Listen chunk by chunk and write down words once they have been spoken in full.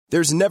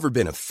There's never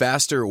been a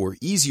faster or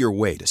easier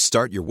way to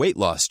start your weight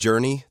loss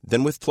journey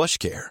than with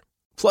PlushCare.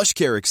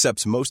 PlushCare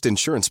accepts most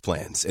insurance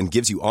plans and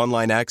gives you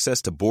online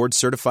access to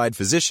board-certified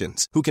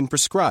physicians who can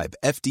prescribe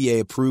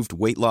FDA-approved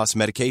weight loss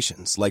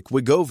medications like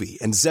Wegovy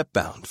and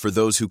Zepbound for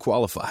those who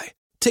qualify.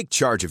 Take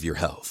charge of your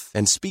health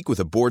and speak with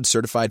a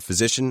board-certified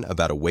physician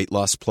about a weight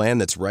loss plan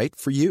that's right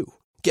for you.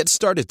 Get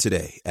started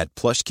today at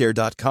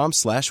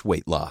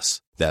plushcare.com/weight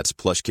loss. That's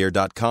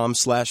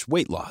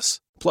plushcare.com/weight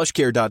loss.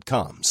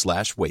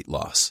 plushcare.com/weight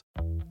loss.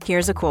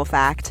 Here's a cool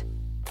fact.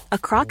 A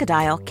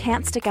crocodile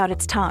can't stick out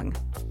its tongue.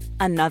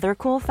 Another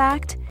cool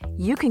fact,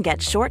 you can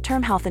get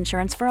short-term health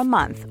insurance for a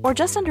month or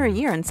just under a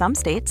year in some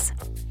states.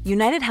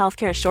 United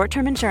Healthcare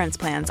short-term insurance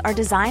plans are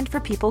designed for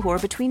people who are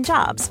between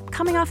jobs,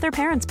 coming off their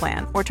parents'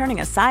 plan, or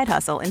turning a side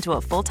hustle into a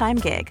full-time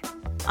gig.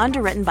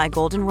 Underwritten by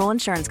Golden Rule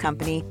Insurance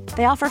Company,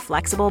 they offer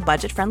flexible,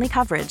 budget-friendly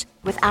coverage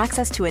with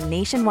access to a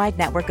nationwide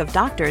network of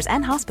doctors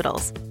and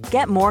hospitals.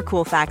 Get more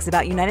cool facts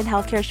about United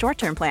Healthcare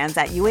short-term plans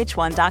at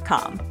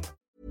uh1.com.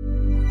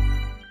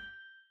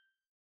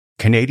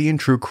 Canadian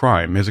True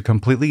Crime is a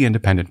completely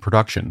independent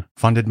production,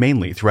 funded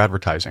mainly through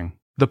advertising.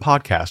 The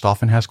podcast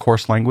often has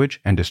coarse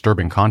language and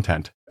disturbing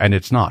content, and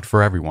it's not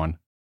for everyone.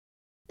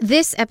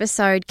 This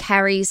episode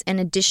carries an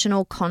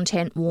additional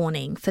content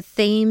warning for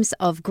themes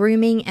of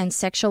grooming and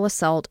sexual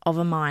assault of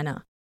a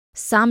minor.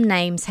 Some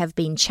names have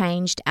been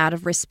changed out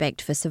of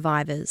respect for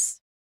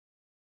survivors.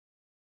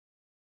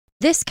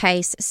 This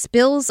case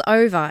spills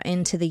over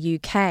into the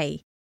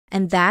UK,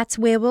 and that's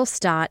where we'll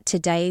start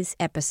today's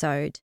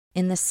episode,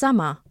 in the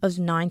summer of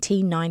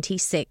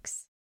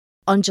 1996.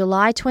 On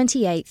July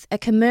 28th, a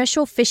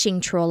commercial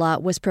fishing trawler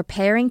was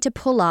preparing to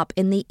pull up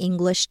in the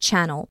English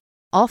Channel,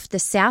 off the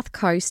south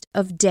coast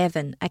of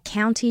Devon, a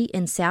county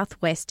in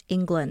southwest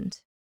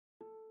England.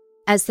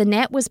 As the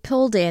net was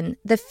pulled in,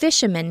 the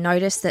fishermen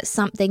noticed that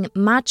something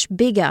much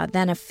bigger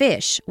than a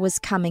fish was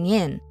coming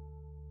in.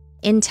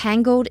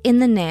 Entangled in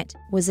the net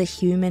was a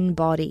human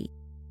body.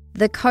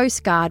 The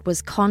Coast Guard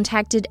was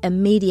contacted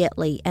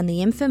immediately and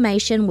the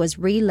information was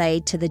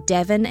relayed to the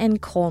Devon and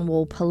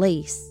Cornwall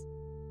police.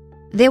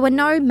 There were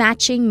no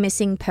matching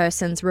missing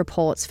persons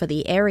reports for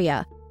the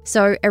area,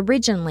 so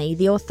originally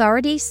the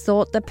authorities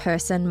thought the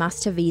person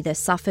must have either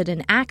suffered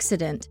an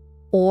accident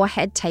or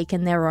had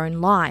taken their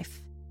own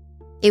life.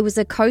 It was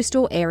a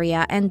coastal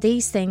area and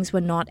these things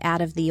were not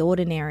out of the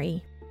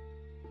ordinary.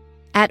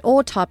 At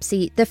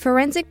autopsy, the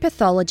forensic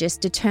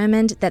pathologist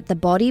determined that the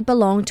body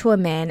belonged to a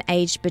man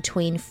aged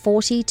between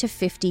 40 to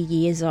 50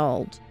 years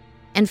old.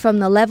 And from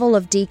the level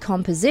of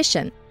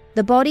decomposition,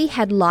 the body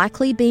had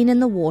likely been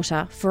in the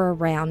water for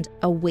around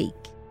a week.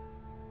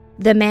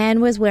 The man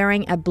was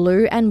wearing a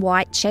blue and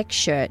white check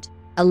shirt,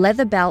 a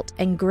leather belt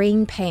and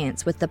green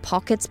pants with the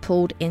pockets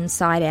pulled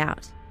inside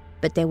out,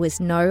 but there was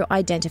no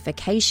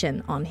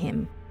identification on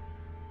him.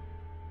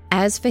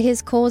 As for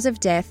his cause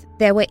of death,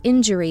 there were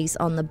injuries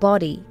on the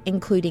body,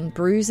 including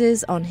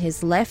bruises on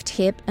his left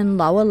hip and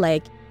lower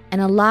leg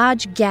and a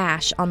large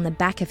gash on the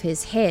back of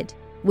his head,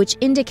 which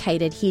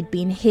indicated he'd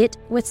been hit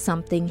with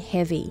something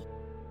heavy.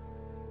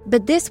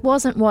 But this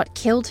wasn't what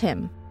killed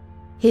him.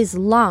 His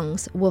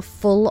lungs were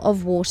full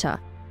of water.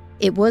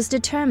 It was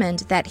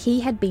determined that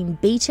he had been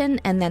beaten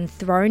and then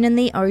thrown in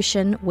the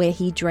ocean where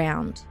he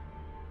drowned.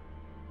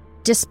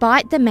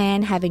 Despite the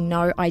man having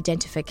no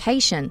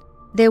identification,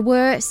 there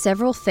were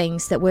several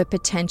things that were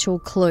potential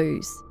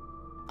clues.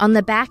 On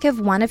the back of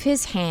one of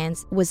his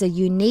hands was a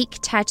unique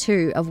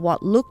tattoo of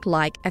what looked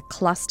like a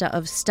cluster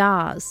of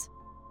stars,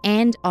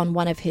 and on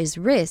one of his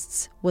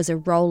wrists was a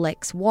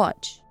Rolex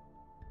watch.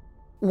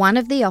 One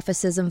of the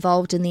officers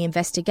involved in the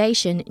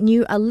investigation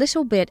knew a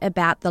little bit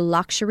about the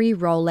luxury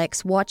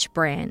Rolex watch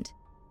brand.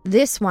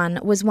 This one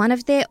was one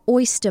of their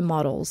Oyster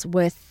models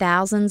worth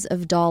thousands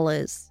of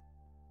dollars.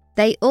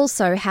 They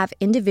also have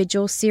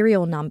individual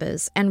serial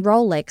numbers and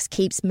Rolex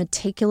keeps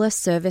meticulous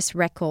service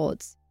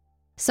records.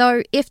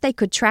 So if they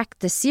could track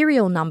the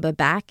serial number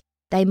back,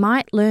 they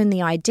might learn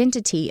the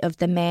identity of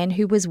the man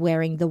who was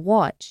wearing the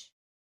watch.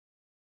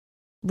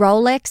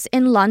 Rolex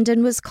in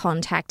London was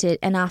contacted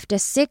and after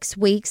 6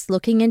 weeks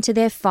looking into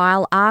their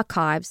file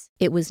archives,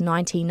 it was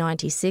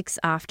 1996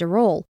 after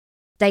all,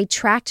 they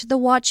tracked the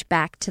watch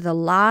back to the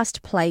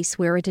last place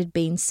where it had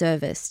been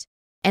serviced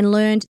and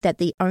learned that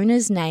the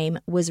owner's name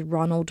was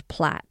Ronald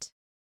Platt.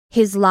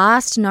 His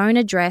last known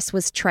address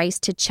was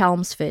traced to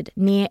Chelmsford,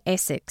 near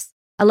Essex,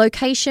 a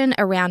location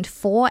around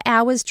 4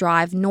 hours'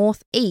 drive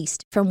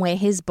northeast from where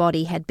his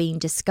body had been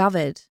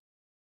discovered.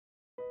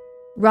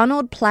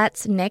 Ronald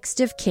Platt's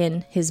next of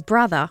kin, his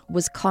brother,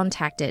 was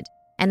contacted,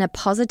 and a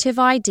positive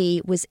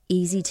ID was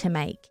easy to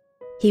make.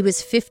 He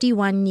was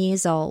 51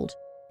 years old,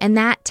 and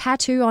that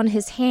tattoo on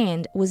his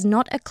hand was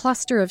not a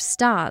cluster of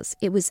stars,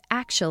 it was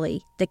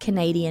actually the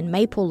Canadian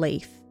maple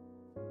leaf.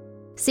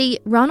 See,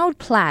 Ronald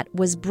Platt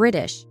was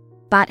British,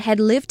 but had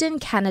lived in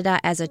Canada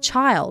as a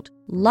child,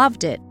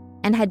 loved it,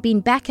 and had been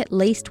back at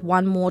least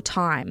one more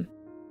time.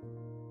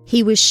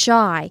 He was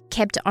shy,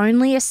 kept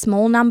only a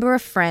small number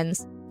of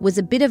friends, was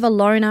a bit of a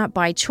loner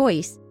by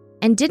choice,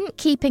 and didn't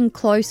keep in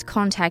close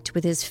contact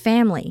with his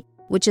family,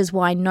 which is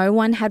why no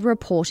one had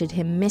reported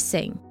him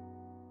missing.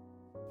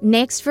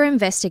 Next for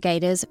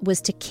investigators was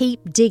to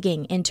keep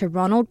digging into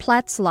Ronald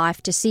Platt's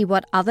life to see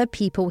what other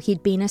people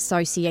he'd been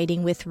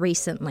associating with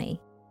recently.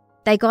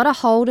 They got a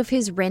hold of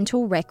his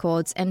rental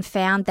records and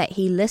found that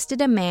he listed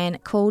a man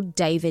called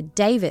David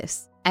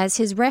Davis as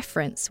his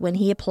reference when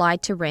he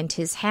applied to rent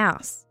his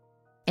house.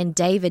 And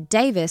David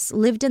Davis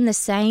lived in the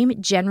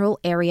same general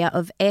area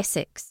of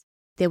Essex.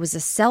 There was a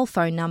cell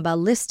phone number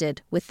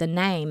listed with the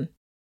name.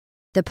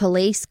 The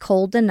police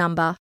called the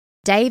number.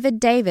 David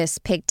Davis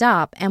picked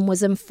up and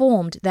was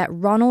informed that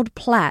Ronald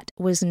Platt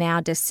was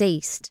now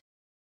deceased.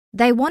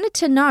 They wanted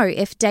to know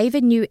if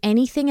David knew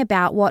anything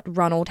about what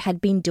Ronald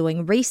had been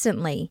doing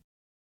recently.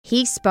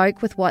 He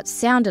spoke with what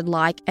sounded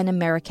like an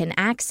American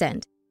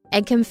accent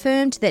and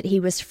confirmed that he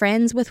was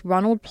friends with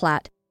Ronald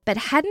Platt but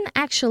hadn't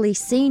actually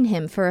seen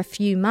him for a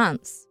few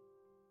months.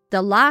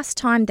 The last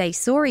time they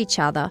saw each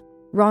other,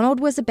 Ronald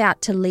was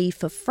about to leave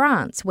for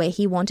France where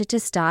he wanted to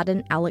start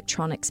an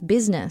electronics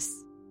business.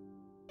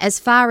 As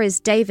far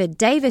as David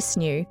Davis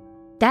knew,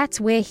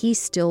 that's where he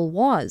still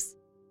was.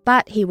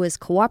 But he was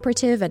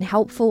cooperative and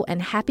helpful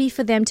and happy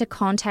for them to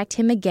contact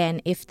him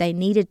again if they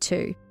needed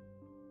to.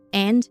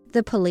 And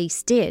the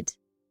police did.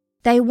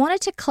 They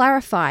wanted to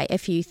clarify a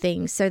few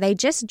things, so they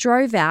just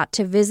drove out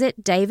to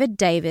visit David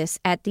Davis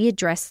at the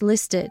address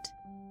listed.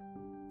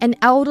 An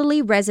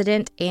elderly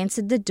resident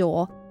answered the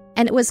door,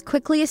 and it was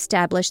quickly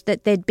established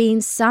that there'd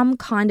been some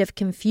kind of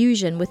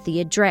confusion with the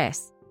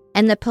address,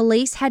 and the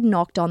police had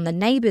knocked on the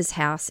neighbour's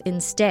house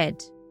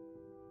instead.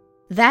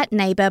 That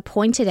neighbour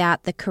pointed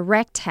out the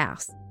correct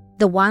house,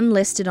 the one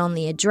listed on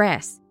the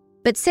address,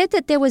 but said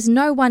that there was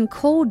no one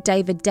called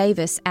David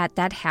Davis at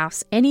that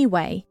house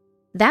anyway.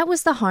 That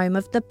was the home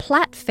of the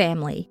Platt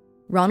family,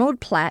 Ronald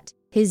Platt,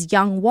 his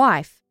young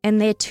wife, and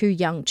their 2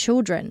 young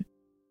children,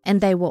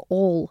 and they were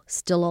all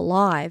still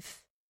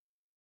alive.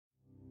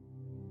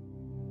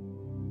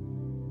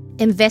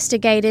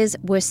 Investigators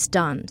were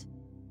stunned.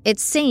 It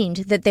seemed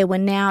that there were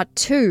now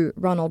 2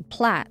 Ronald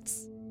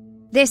Platts.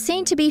 There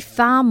seemed to be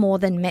far more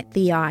than met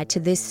the eye to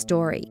this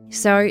story,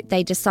 so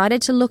they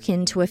decided to look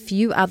into a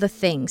few other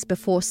things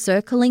before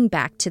circling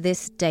back to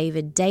this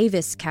David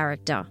Davis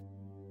character.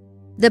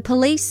 The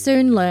police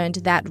soon learned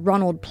that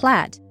Ronald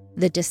Platt,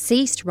 the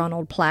deceased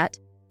Ronald Platt,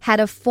 had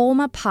a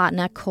former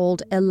partner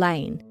called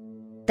Elaine.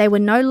 They were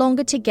no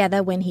longer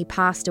together when he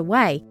passed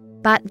away,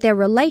 but their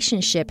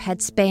relationship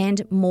had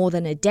spanned more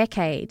than a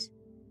decade.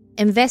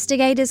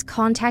 Investigators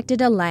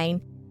contacted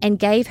Elaine and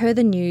gave her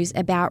the news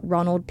about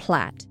Ronald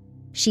Platt.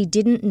 She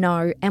didn't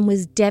know and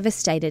was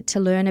devastated to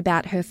learn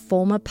about her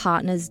former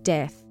partner's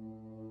death.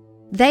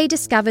 They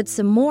discovered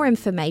some more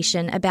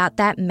information about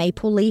that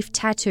maple leaf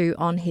tattoo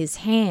on his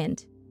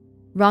hand.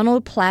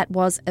 Ronald Platt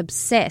was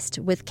obsessed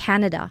with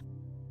Canada,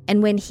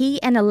 and when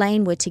he and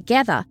Elaine were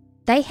together,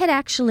 they had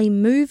actually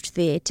moved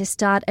there to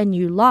start a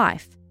new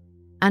life.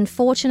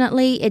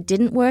 Unfortunately, it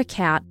didn't work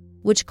out,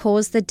 which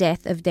caused the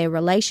death of their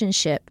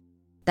relationship.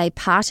 They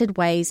parted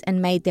ways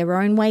and made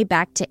their own way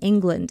back to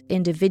England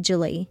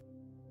individually.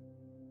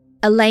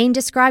 Elaine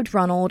described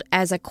Ronald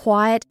as a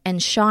quiet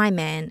and shy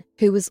man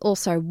who was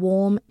also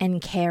warm and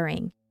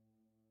caring.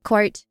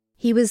 Quote,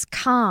 "He was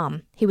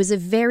calm, he was a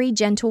very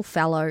gentle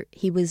fellow,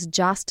 he was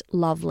just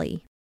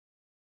lovely."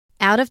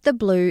 Out of the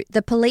blue,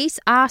 the police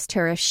asked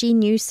her if she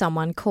knew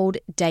someone called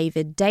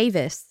David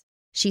Davis.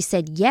 She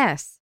said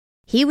yes.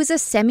 He was a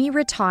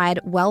semi-retired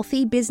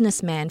wealthy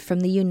businessman from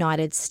the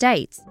United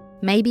States,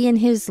 maybe in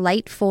his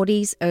late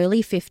 40s,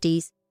 early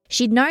 50s.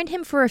 She'd known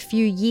him for a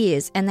few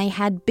years and they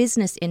had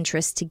business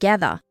interests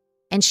together,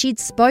 and she'd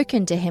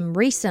spoken to him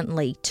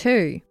recently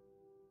too.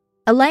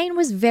 Elaine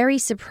was very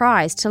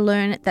surprised to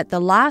learn that the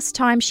last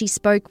time she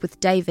spoke with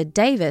David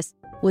Davis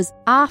was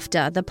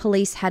after the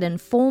police had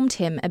informed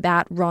him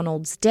about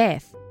Ronald's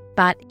death,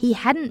 but he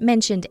hadn't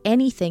mentioned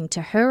anything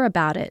to her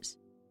about it.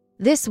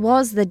 This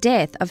was the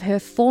death of her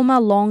former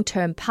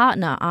long-term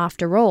partner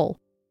after all,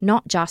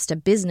 not just a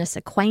business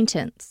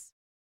acquaintance.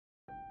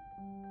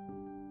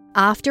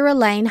 After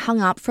Elaine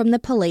hung up from the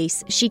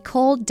police, she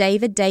called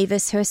David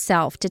Davis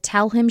herself to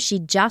tell him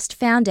she'd just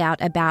found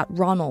out about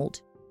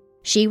Ronald.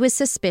 She was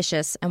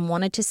suspicious and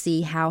wanted to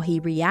see how he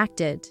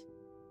reacted.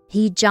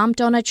 He jumped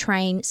on a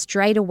train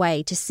straight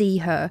away to see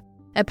her,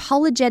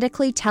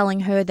 apologetically telling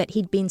her that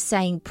he'd been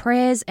saying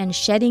prayers and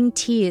shedding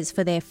tears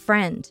for their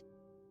friend.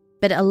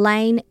 But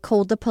Elaine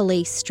called the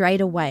police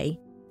straight away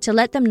to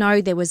let them know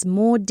there was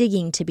more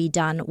digging to be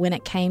done when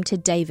it came to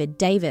David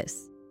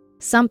Davis.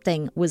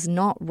 Something was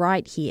not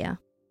right here.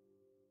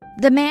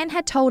 The man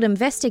had told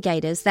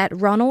investigators that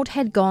Ronald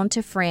had gone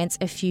to France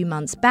a few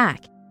months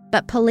back,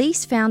 but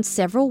police found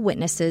several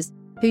witnesses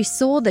who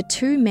saw the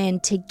 2 men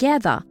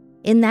together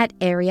in that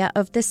area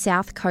of the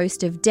south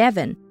coast of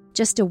Devon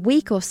just a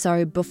week or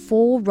so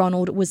before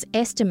Ronald was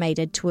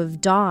estimated to have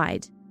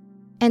died.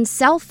 And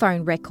cell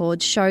phone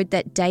records showed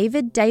that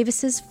David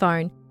Davis's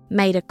phone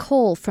made a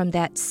call from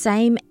that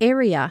same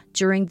area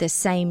during the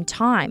same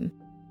time.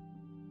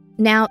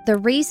 Now, the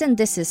reason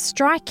this is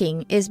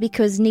striking is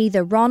because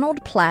neither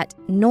Ronald Platt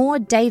nor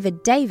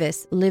David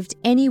Davis lived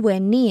anywhere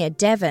near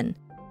Devon.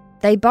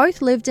 They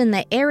both lived in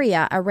the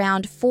area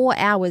around 4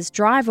 hours'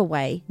 drive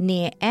away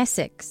near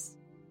Essex.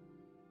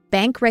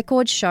 Bank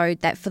records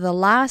showed that for the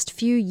last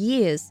few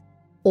years,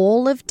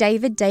 all of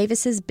David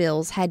Davis's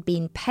bills had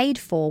been paid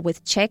for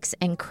with checks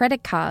and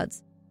credit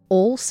cards,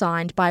 all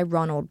signed by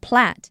Ronald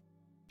Platt,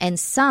 and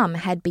some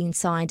had been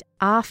signed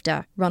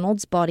after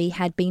Ronald's body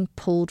had been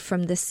pulled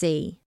from the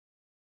sea.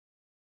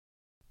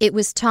 It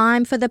was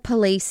time for the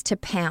police to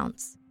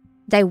pounce.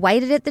 They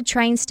waited at the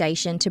train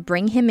station to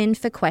bring him in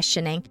for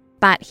questioning,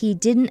 but he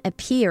didn't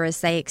appear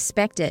as they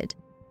expected.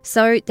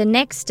 So the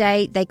next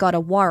day they got a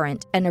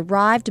warrant and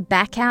arrived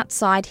back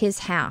outside his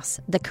house,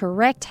 the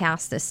correct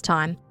house this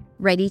time,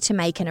 ready to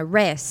make an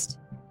arrest.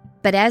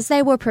 But as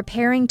they were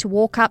preparing to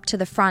walk up to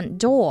the front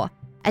door,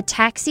 a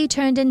taxi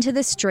turned into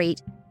the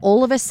street.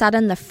 All of a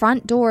sudden the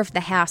front door of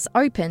the house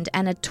opened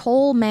and a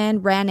tall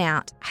man ran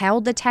out,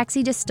 hailed the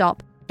taxi to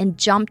stop, and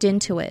jumped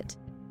into it.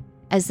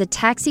 As the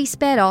taxi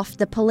sped off,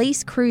 the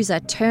police cruiser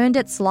turned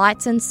its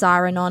lights and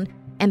siren on,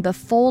 and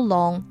before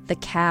long, the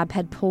cab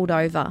had pulled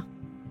over.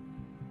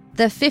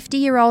 The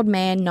 50-year-old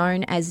man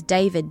known as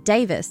David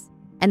Davis,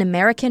 an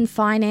American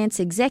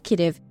finance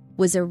executive,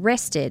 was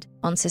arrested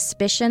on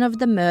suspicion of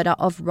the murder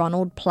of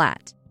Ronald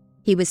Platt.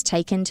 He was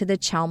taken to the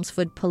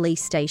Chelmsford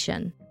police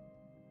station.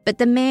 But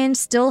the man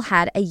still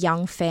had a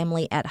young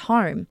family at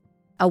home,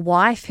 a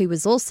wife who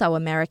was also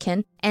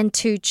American, and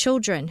 2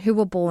 children who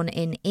were born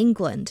in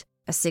England,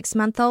 a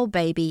 6-month-old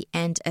baby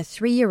and a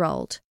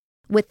 3-year-old.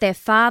 With their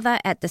father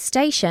at the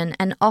station,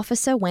 an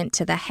officer went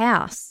to the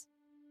house.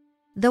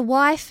 The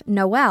wife,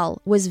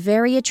 Noelle, was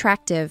very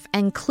attractive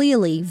and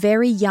clearly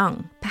very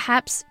young,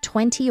 perhaps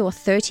 20 or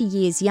 30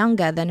 years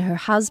younger than her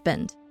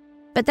husband,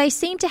 but they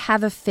seemed to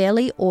have a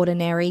fairly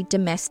ordinary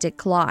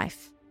domestic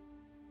life.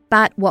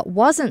 But what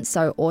wasn't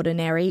so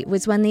ordinary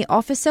was when the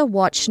officer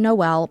watched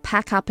Noelle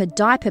pack up a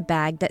diaper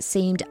bag that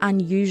seemed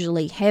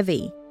unusually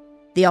heavy.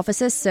 The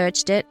officer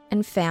searched it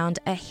and found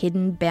a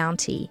hidden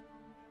bounty.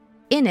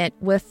 In it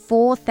were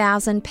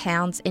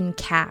 £4,000 in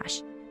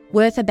cash,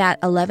 worth about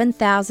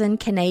 11,000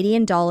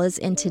 Canadian dollars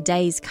in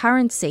today's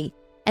currency,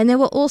 and there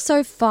were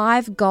also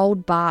 5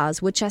 gold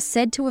bars which are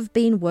said to have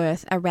been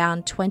worth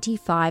around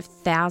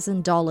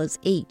 $25,000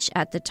 each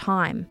at the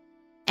time.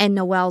 And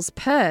Noelle's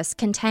purse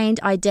contained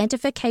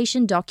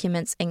identification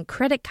documents and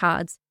credit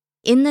cards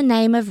in the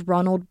name of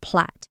Ronald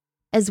Platt,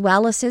 as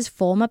well as his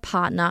former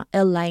partner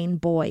Elaine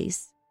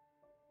Boyes.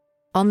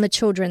 On the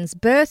children's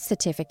birth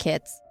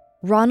certificates,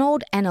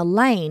 Ronald and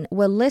Elaine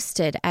were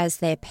listed as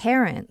their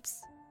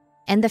parents,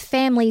 and the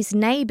family's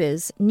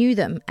neighbours knew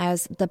them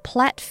as the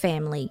Platt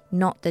family,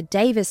 not the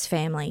Davis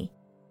family.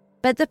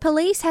 But the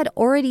police had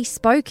already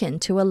spoken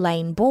to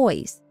Elaine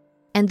Boyes,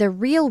 and the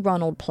real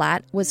Ronald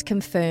Platt was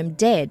confirmed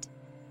dead.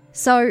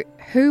 So,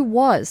 who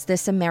was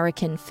this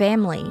American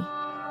family?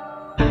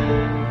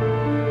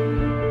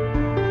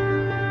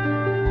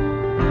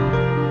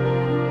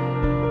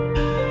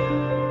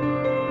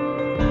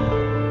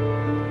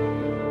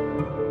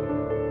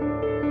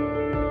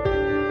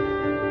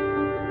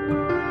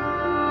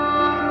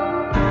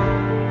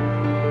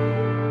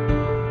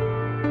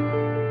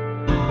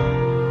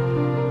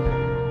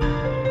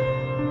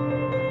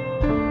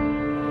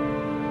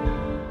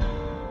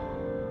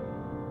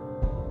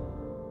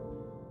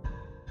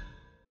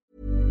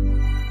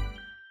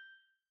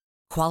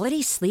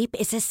 Quality sleep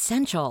is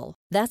essential.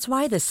 That's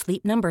why the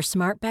Sleep Number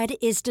Smart Bed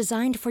is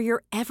designed for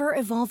your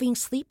ever-evolving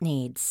sleep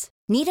needs.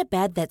 Need a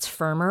bed that's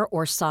firmer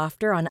or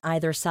softer on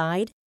either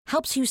side?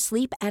 Helps you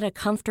sleep at a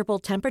comfortable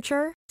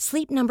temperature?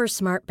 Sleep Number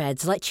Smart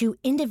Beds let you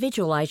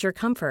individualize your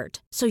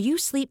comfort, so you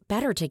sleep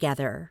better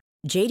together.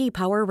 J.D.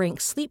 Power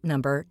ranks Sleep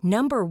Number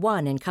number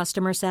 1 in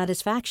customer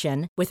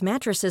satisfaction with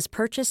mattresses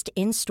purchased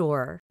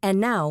in-store.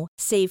 And now,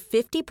 save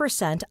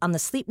 50% on the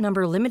Sleep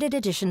Number Limited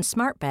Edition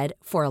Smart Bed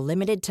for a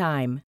limited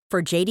time.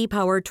 For J.D.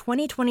 Power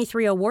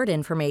 2023 award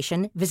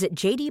information, visit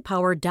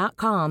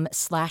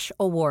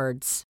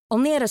jdpower.com/awards.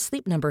 Only at a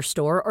Sleep Number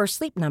store or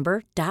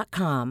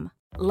sleepnumber.com.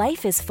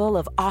 Life is full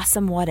of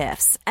awesome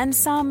what-ifs, and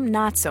some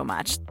not so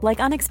much,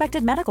 like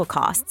unexpected medical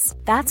costs.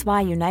 That's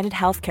why United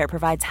Healthcare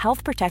provides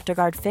Health Protector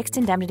Guard fixed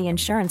indemnity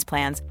insurance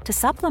plans to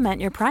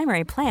supplement your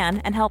primary plan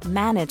and help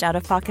manage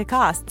out-of-pocket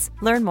costs.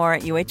 Learn more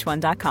at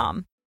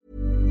uh1.com.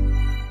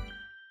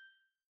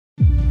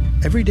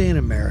 Every day in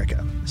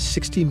America,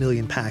 60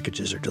 million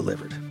packages are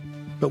delivered,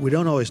 but we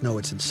don't always know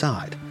what's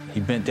inside.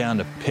 He bent down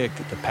to pick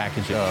the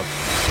package up.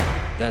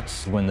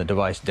 That's when the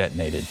device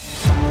detonated.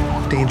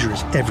 Danger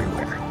is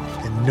everywhere,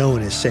 and no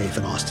one is safe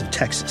in Austin,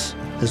 Texas,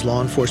 as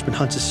law enforcement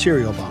hunts a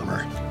serial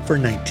bomber for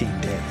 19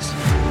 days.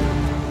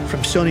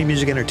 From Sony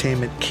Music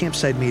Entertainment,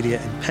 Campside Media,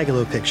 and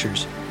Pegalo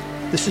Pictures,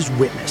 this is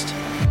Witnessed.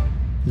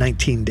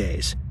 19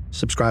 Days.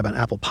 Subscribe on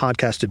Apple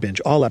Podcasts to binge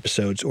all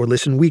episodes or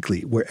listen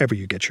weekly wherever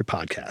you get your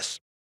podcasts.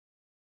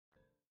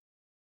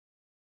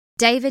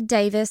 David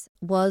Davis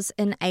was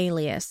an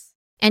alias,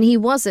 and he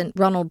wasn't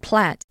Ronald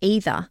Platt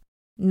either,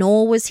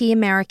 nor was he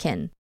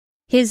American.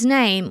 His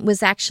name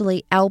was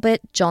actually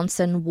Albert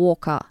Johnson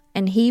Walker,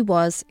 and he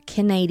was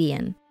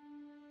Canadian.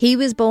 He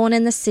was born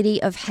in the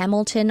city of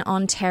Hamilton,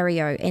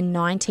 Ontario in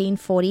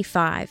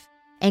 1945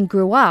 and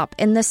grew up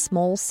in the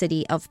small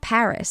city of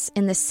Paris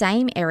in the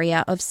same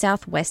area of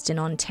southwestern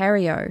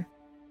Ontario.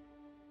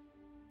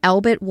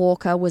 Albert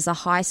Walker was a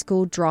high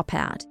school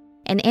dropout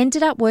and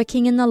ended up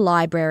working in the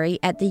library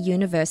at the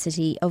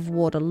University of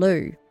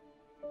Waterloo.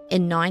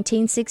 In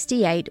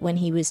 1968, when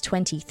he was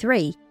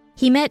 23,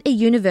 he met a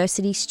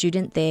university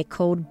student there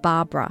called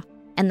Barbara,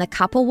 and the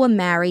couple were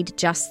married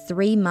just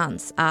 3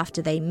 months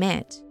after they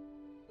met.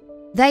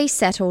 They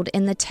settled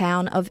in the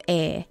town of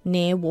Ayr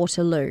near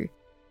Waterloo,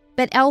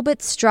 but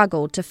Albert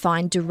struggled to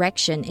find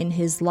direction in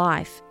his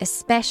life,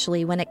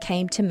 especially when it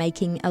came to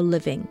making a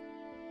living.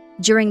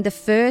 During the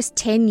first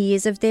 10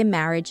 years of their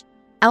marriage,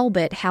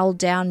 Albert held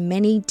down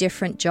many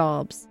different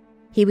jobs.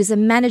 He was a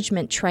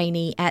management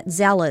trainee at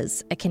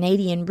Zellers, a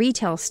Canadian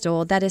retail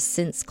store that has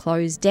since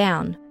closed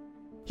down.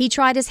 He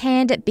tried his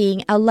hand at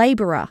being a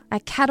labourer,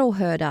 a cattle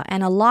herder,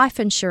 and a life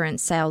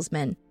insurance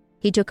salesman.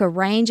 He took a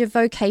range of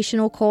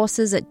vocational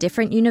courses at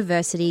different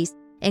universities,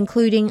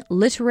 including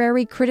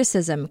literary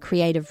criticism,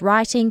 creative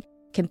writing,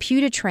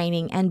 computer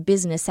training, and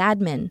business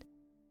admin.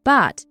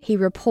 But he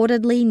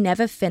reportedly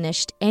never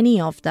finished any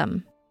of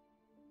them.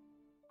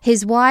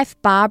 His wife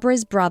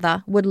Barbara's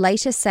brother would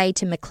later say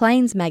to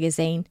Maclean's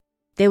magazine,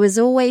 "There was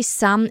always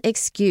some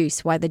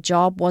excuse why the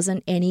job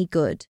wasn't any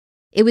good.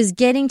 It was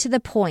getting to the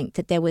point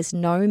that there was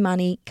no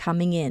money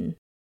coming in."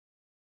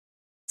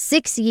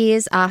 6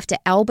 years after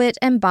Albert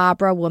and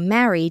Barbara were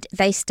married,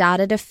 they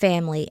started a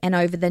family, and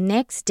over the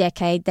next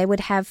decade they would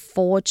have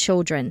 4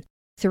 children,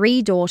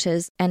 3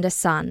 daughters and a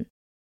son.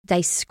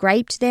 They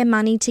scraped their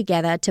money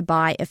together to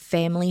buy a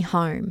family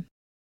home.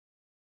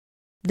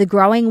 The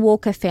growing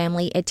Walker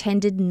family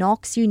attended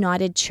Knox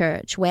United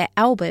Church, where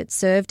Albert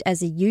served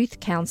as a youth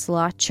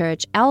counsellor,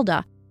 church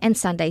elder, and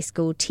Sunday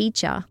school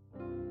teacher.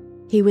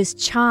 He was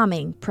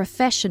charming,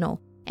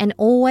 professional, and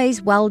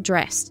always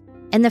well-dressed,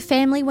 and the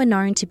family were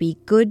known to be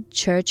good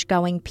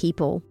church-going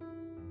people.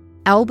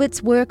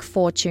 Albert's work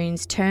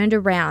fortunes turned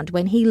around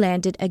when he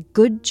landed a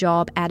good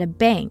job at a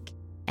bank,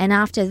 and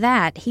after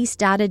that he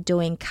started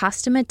doing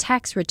customer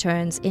tax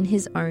returns in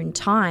his own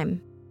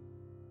time.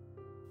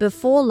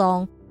 Before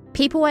long,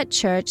 people at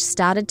church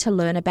started to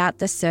learn about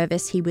the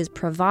service he was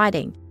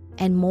providing,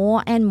 and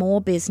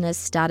more business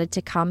started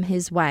to come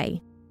his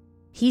way.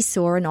 He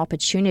saw an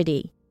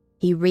opportunity.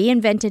 He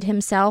reinvented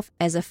himself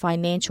as a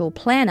financial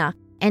planner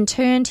and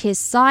turned his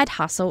side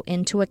hustle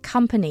into a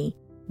company,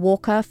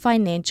 Walker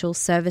Financial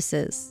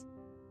Services.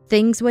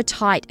 Things were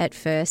tight at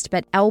first,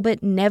 but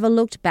Albert never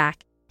looked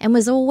back and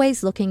was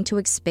always looking to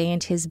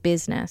expand his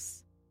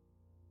business.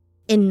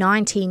 In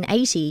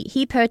 1980,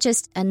 he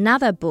purchased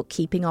another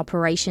bookkeeping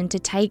operation to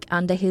take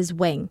under his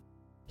wing.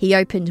 He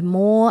opened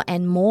more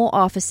and more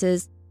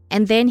offices,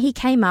 and then he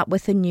came up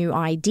with a new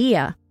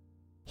idea.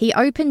 He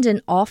opened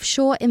an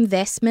offshore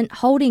investment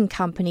holding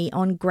company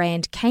on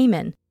Grand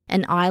Cayman,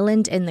 an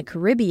island in the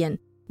Caribbean,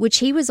 which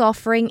he was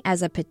offering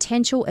as a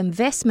potential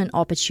investment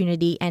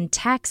opportunity and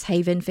tax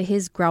haven for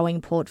his growing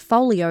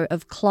portfolio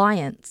of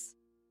clients.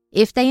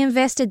 If they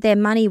invested their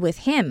money with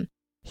him,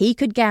 he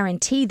could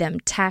guarantee them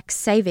tax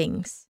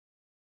savings.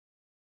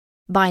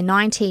 By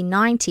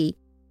 1990,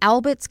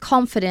 Albert's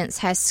confidence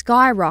has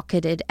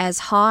skyrocketed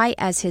as high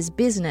as his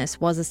business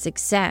was a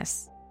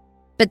success.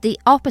 But the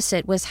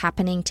opposite was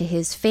happening to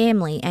his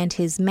family and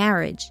his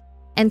marriage,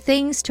 and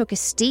things took a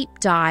steep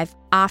dive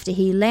after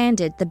he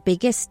landed the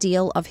biggest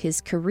deal of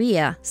his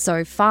career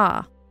so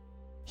far.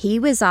 He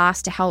was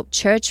asked to help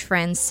church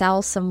friends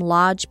sell some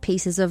large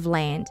pieces of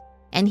land,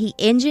 and he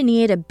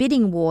engineered a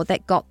bidding war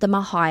that got them a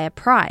higher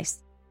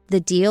price. The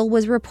deal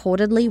was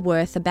reportedly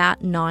worth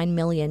about $9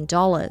 million.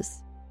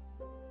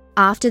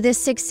 After this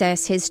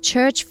success, his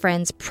church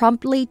friends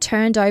promptly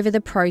turned over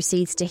the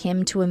proceeds to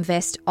him to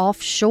invest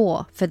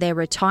offshore for their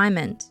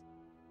retirement.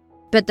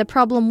 But the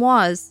problem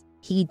was,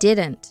 he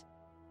didn't.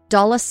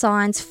 Dollar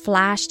signs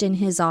flashed in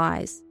his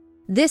eyes.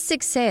 This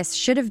success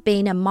should have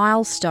been a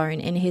milestone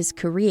in his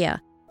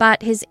career,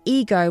 but his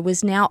ego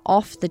was now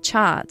off the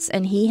charts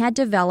and he had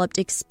developed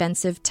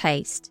expensive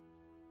taste.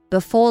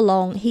 Before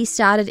long, he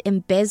started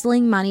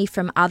embezzling money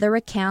from other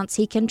accounts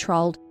he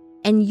controlled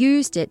and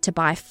used it to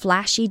buy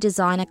flashy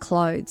designer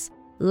clothes,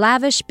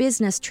 lavish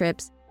business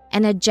trips,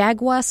 and a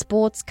Jaguar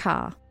sports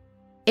car.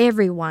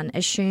 Everyone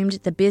assumed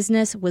the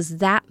business was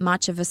that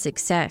much of a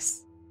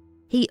success.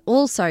 He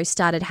also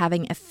started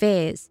having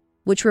affairs,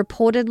 which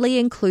reportedly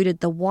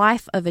included the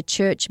wife of a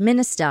church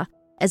minister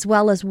as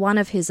well as one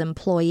of his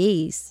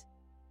employees.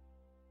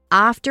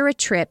 After a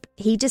trip,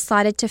 he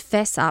decided to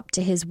fess up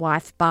to his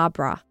wife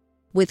Barbara.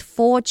 With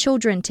 4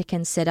 children to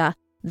consider,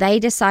 they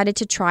decided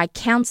to try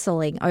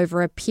counselling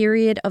over a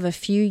period of a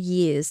few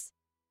years.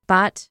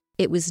 But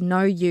it was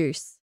no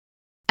use.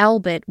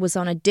 Albert was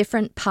on a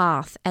different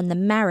path and the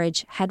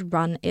marriage had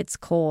run its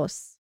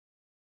course.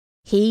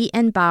 He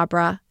and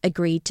Barbara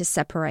agreed to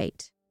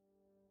separate.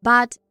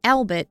 But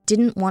Albert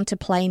didn't want to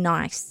play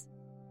nice.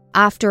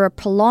 After a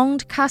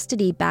prolonged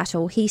custody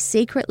battle, he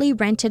secretly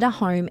rented a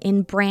home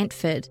in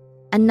Brantford,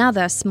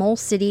 another small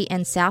city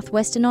in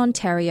southwestern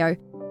Ontario,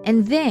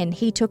 and then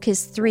he took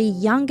his 3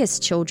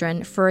 youngest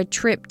children for a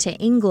trip to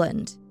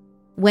England.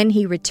 When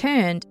he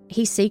returned,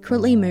 he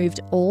secretly moved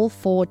all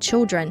 4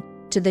 children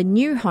to the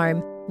new home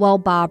while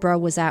Barbara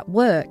was at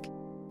work,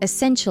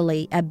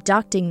 essentially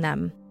abducting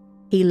them.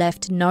 He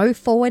left no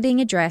forwarding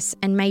address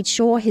and made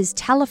sure his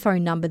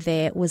telephone number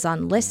there was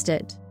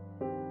unlisted.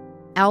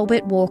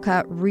 Albert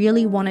Walker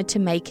really wanted to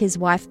make his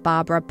wife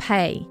Barbara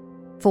pay.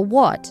 For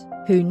what?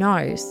 Who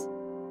knows?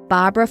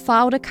 Barbara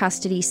filed a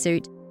custody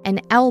suit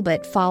and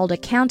Albert filed a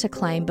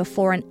counterclaim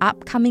before an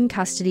upcoming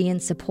custody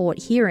and support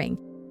hearing,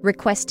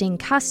 requesting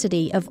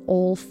custody of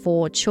all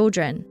 4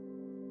 children.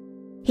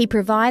 He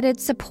provided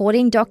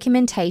supporting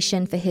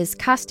documentation for his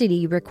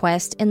custody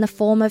request in the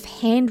form of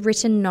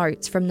handwritten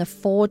notes from the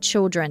 4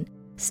 children,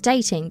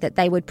 stating that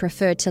they would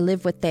prefer to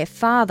live with their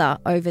father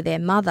over their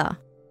mother.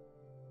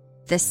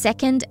 The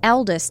second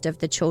eldest of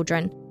the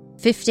children,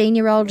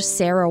 15-year-old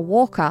Sarah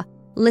Walker,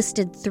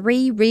 listed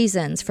 3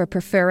 reasons for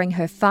preferring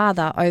her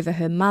father over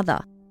her mother.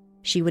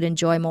 She would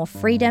enjoy more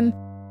freedom,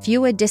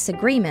 fewer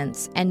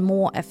disagreements, and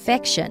more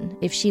affection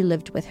if she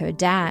lived with her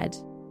dad.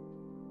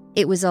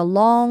 It was a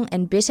long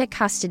and bitter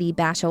custody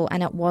battle,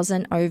 and it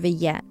wasn't over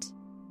yet.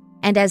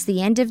 And as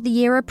the end of the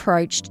year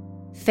approached,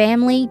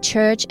 family,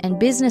 church, and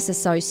business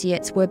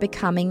associates were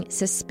becoming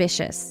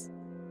suspicious.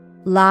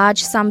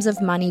 Large sums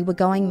of money were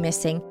going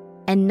missing,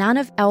 and none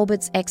of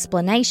Albert's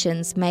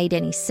explanations made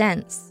any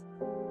sense.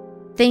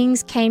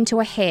 Things came to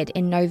a head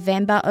in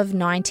November of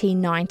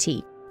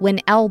 1990, when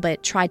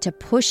Albert tried to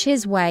push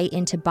his way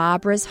into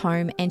Barbara's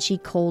home and she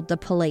called the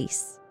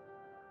police.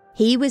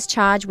 He was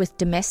charged with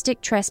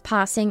domestic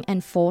trespassing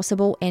and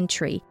forcible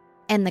entry,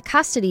 and the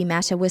custody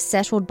matter was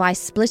settled by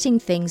splitting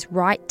things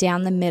right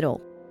down the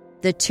middle.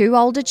 The 2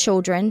 older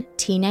children,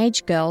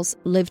 teenage girls,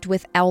 lived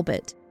with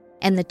Albert,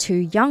 and the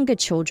 2 younger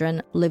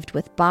children lived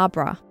with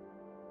Barbara.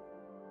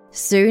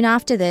 Soon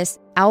after this,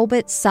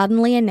 Albert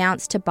suddenly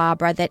announced to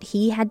Barbara that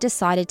he had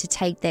decided to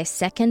take their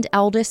second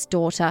eldest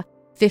daughter,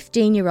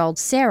 15-year-old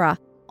Sarah,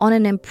 on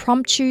an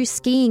impromptu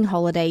skiing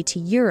holiday to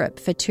Europe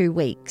for 2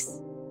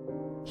 weeks.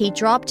 He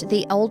dropped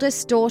the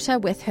oldest daughter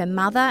with her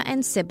mother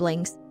and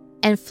siblings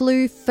and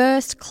flew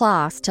first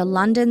class to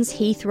London's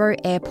Heathrow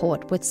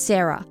Airport with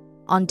Sarah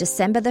on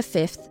December the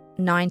 5th,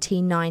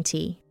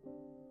 1990.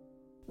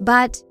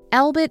 But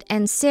Albert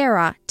and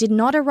Sarah did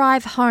not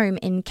arrive home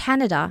in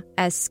Canada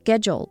as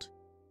scheduled,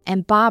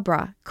 and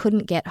Barbara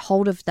couldn't get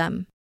hold of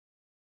them.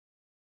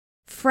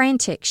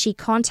 Frantic, she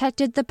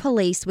contacted the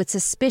police with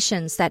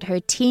suspicions that her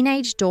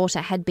teenage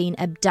daughter had been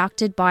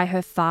abducted by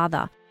her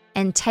father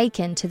and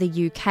taken to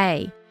the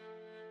UK.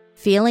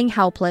 Feeling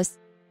helpless,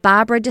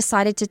 Barbara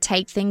decided to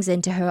take things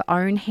into her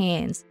own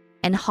hands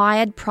and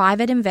hired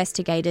private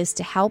investigators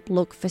to help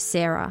look for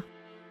Sarah.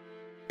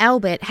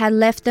 Albert had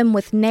left them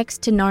with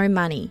next to no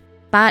money,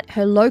 but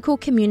her local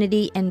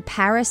community in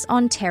Paris,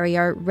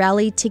 Ontario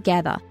rallied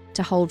together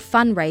to hold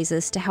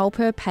fundraisers to help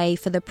her pay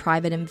for the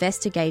private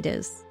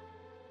investigators.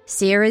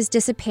 Sarah's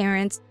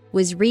disappearance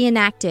was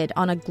reenacted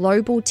on a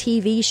global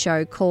TV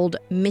show called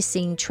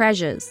Missing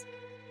Treasures.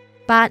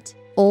 But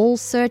all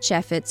search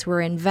efforts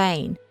were in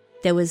vain.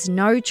 There was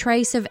no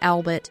trace of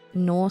Albert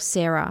nor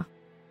Sarah.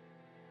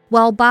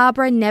 While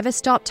Barbara never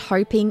stopped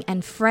hoping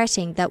and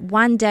fretting that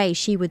one day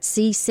she would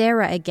see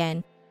Sarah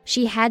again,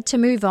 she had to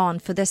move on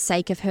for the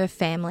sake of her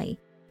family.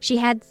 She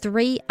had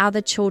 3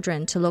 other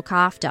children to look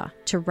after,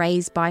 to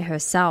raise by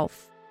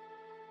herself.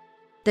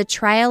 The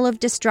trail of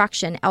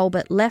destruction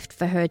Albert left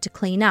for her to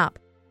clean up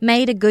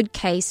made a good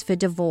case for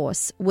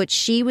divorce, which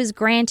she was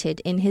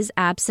granted in his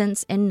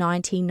absence in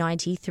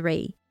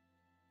 1993.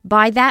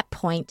 By that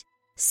point,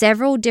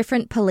 several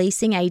different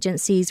policing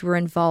agencies were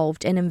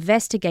involved in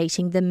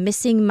investigating the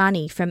missing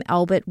money from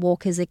Albert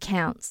Walker's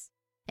accounts,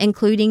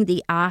 including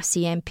the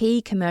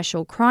RCMP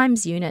Commercial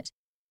Crimes Unit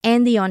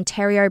and the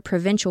Ontario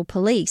Provincial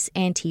Police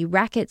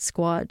Anti-Racket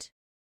Squad.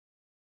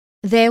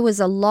 There was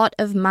a lot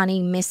of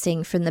money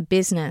missing from the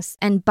business,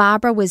 and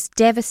Barbara was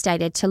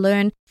devastated to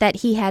learn that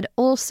he had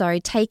also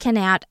taken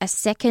out a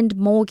second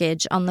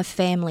mortgage on the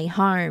family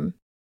home.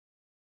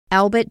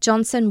 Albert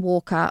Johnson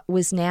Walker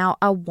was now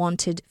a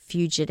wanted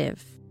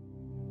fugitive.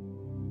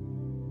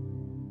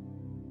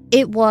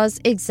 It was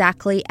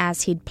exactly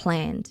as he'd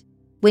planned.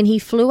 When he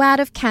flew out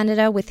of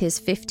Canada with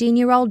his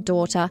 15-year-old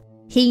daughter,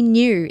 he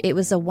knew it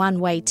was a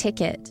one-way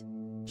ticket.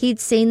 He'd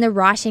seen the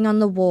writing on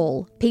the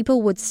wall.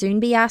 People would soon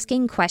be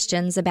asking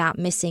questions about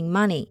missing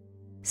money.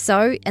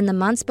 So, in the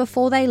months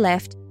before they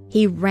left,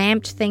 he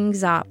ramped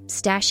things up,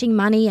 stashing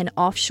money in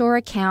offshore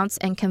accounts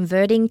and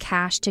converting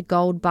cash to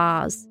gold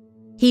bars.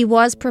 He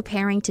was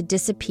preparing to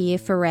disappear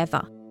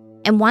forever.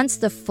 And once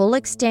the full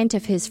extent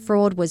of his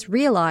fraud was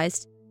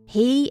realized,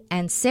 he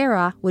and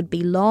Sarah would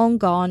be long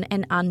gone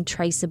and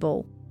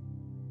untraceable.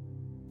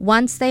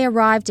 Once they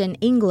arrived in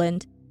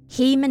England,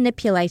 he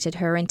manipulated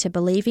her into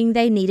believing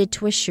they needed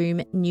to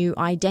assume new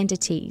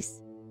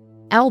identities.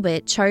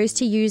 Albert chose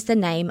to use the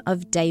name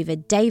of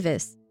David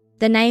Davis,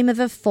 the name of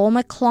a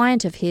former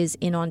client of his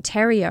in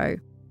Ontario.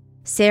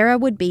 Sarah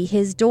would be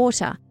his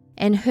daughter,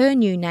 and her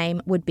new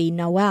name would be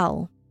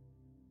Noelle.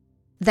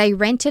 They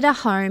rented a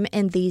home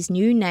in these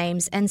new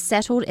names and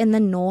settled in the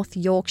North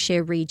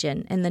Yorkshire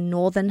region in the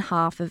northern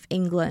half of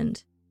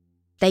England.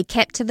 They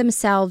kept to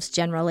themselves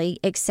generally,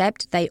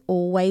 except they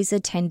always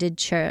attended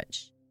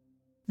church.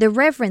 The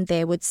Reverend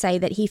there would say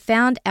that he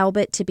found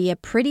Albert to be a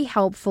pretty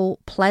helpful,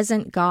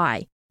 pleasant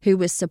guy who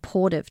was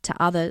supportive to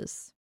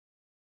others.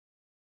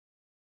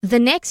 The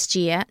next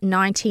year,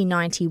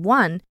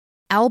 1991,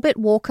 Albert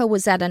Walker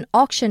was at an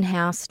auction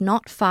house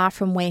not far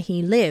from where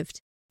he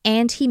lived,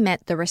 and he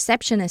met the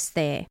receptionist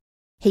there.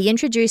 He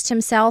introduced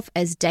himself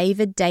as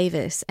David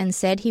Davis and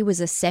said he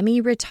was a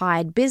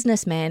semi-retired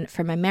businessman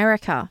from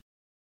America.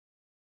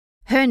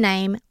 Her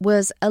name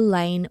was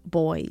Elaine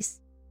Boyes.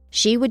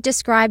 She would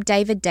describe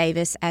David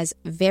Davis as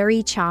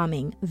very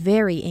charming,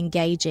 very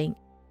engaging,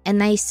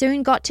 and they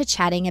soon got to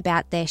chatting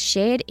about their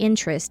shared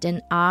interest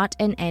in art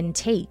and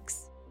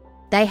antiques.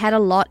 They had a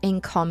lot in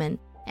common,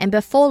 and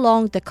before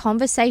long the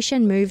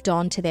conversation moved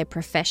on to their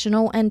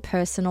professional and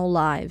personal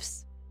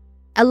lives.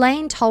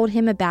 Elaine told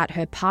him about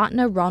her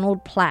partner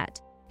Ronald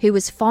Platt, who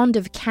was fond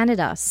of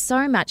Canada,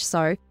 so much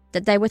so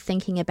that they were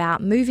thinking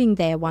about moving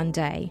there one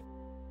day.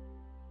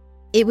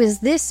 It was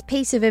this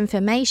piece of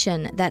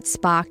information that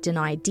sparked an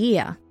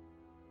idea.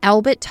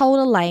 Albert told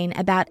Elaine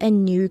about a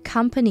new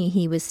company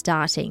he was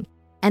starting,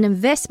 an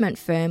investment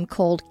firm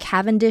called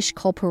Cavendish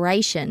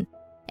Corporation,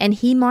 and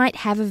he might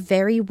have a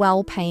very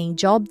well-paying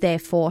job there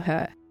for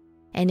her.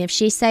 And if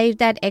she saved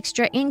that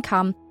extra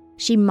income,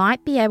 she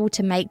might be able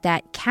to make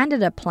that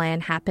Canada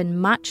plan happen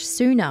much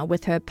sooner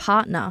with her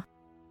partner.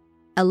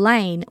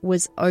 Elaine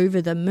was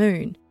over the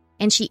moon,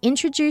 and she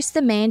introduced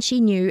the man she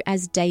knew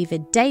as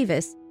David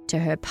Davis to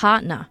her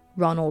partner,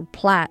 Ronald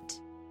Platt.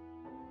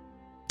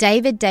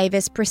 David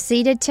Davis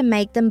proceeded to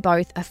make them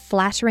both a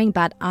flattering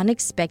but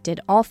unexpected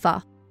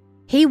offer.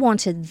 He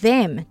wanted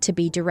them to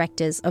be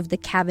directors of the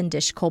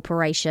Cavendish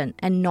Corporation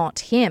and not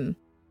him.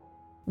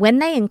 When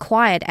they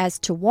inquired as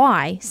to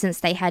why,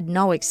 since they had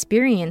no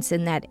experience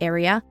in that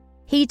area,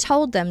 he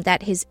told them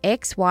that his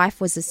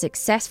ex-wife was a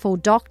successful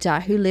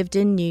doctor who lived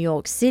in New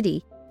York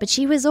City, but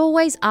she was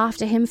always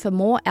after him for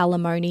more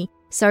alimony,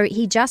 so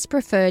he just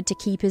preferred to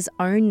keep his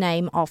own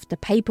name off the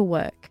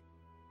paperwork.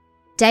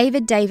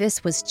 David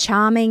Davis was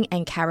charming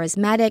and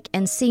charismatic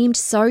and seemed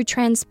so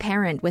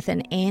transparent with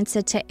an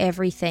answer to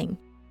everything.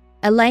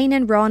 Elaine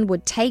and Ron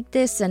would take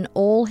this and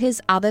all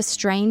his other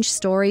strange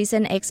stories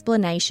and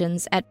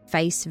explanations at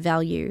face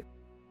value.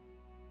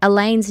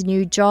 Elaine's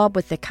new job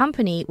with the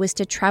company was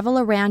to travel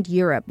around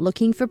Europe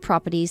looking for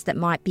properties that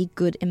might be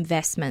good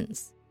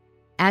investments.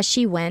 As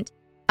she went,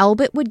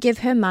 Albert would give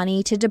her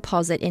money to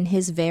deposit in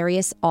his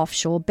various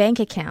offshore bank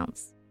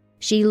accounts.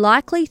 She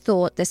likely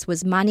thought this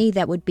was money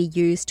that would be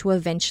used to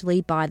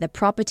eventually buy the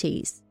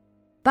properties,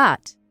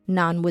 but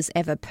none was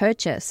ever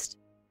purchased.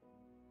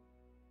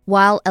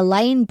 While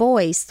Elaine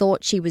Boyes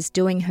thought she was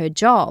doing her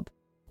job,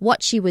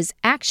 what she was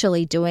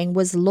actually doing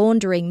was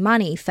laundering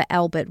money for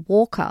Albert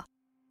Walker,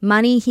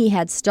 money he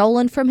had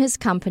stolen from his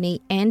company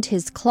and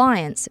his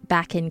clients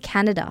back in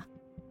Canada,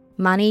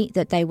 money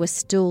that they were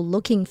still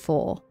looking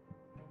for.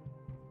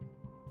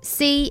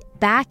 See,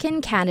 back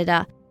in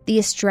Canada, the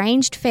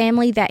estranged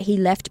family that he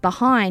left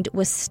behind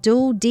was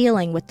still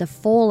dealing with the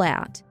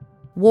fallout.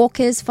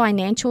 Walker's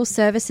Financial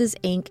Services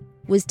Inc.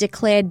 was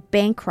declared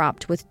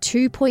bankrupt with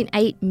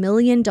 $2.8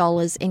 million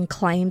in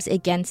claims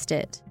against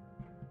it.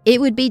 It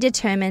would be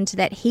determined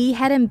that he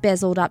had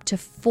embezzled up to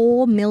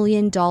 $4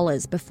 million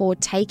before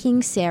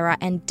taking Sarah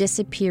and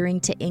disappearing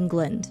to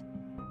England.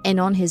 And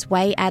on his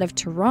way out of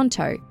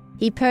Toronto,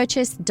 he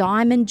purchased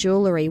diamond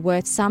jewellery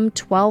worth some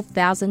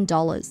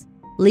 $12,000,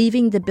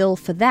 leaving the bill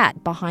for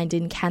that behind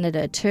in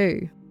Canada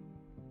too.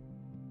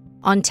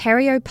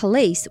 Ontario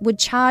police would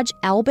charge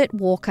Albert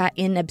Walker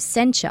in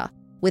absentia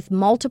with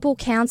multiple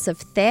counts of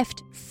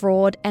theft,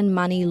 fraud and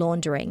money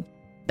laundering,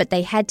 but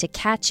they had to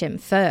catch him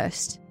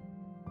first.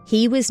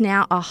 He was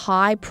now a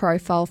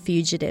high-profile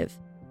fugitive,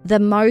 the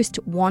most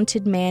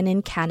wanted man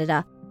in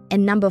Canada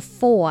and number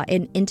 4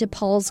 in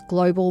Interpol's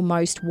global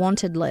most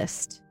wanted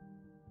list.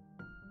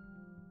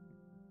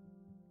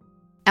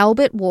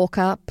 Albert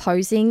Walker,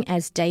 posing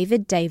as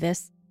David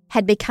Davis,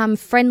 had become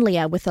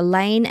friendlier with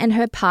Elaine and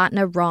her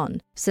partner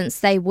Ron since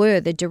they were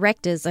the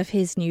directors of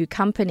his new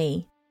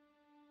company.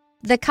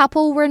 The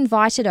couple were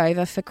invited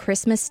over for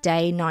Christmas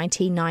Day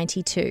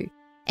 1992,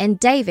 and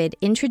David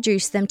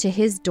introduced them to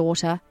his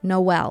daughter,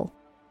 Noelle.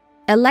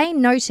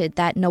 Elaine noted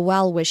that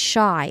Noelle was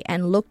shy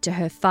and looked to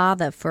her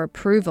father for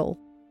approval.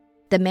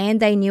 The man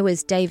they knew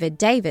as David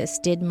Davis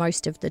did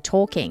most of the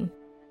talking.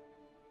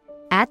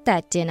 At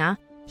that dinner,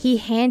 he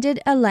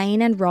handed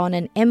Elaine and Ron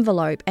an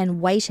envelope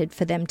and waited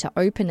for them to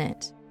open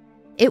it.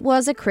 It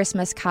was a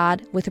Christmas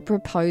card with a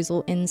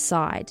proposal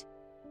inside.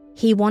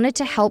 He wanted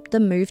to help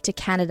them move to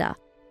Canada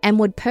and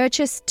would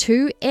purchase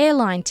 2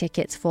 airline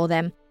tickets for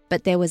them,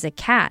 but there was a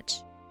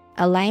catch.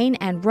 Elaine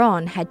and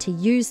Ron had to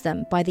use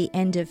them by the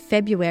end of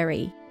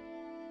February.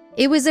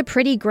 It was a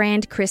pretty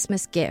grand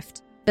Christmas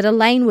gift, but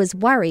Elaine was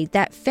worried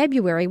that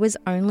February was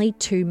only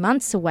 2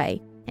 months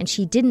away and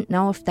she didn't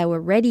know if they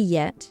were ready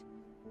yet.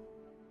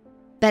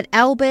 But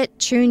Albert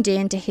tuned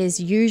in to his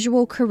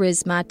usual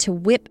charisma to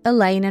whip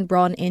Elaine and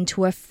Ron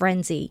into a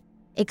frenzy,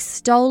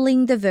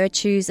 extolling the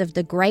virtues of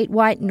the Great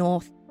White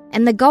North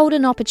and the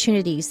golden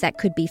opportunities that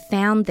could be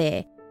found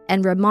there,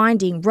 and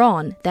reminding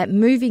Ron that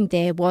moving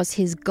there was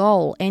his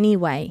goal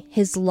anyway,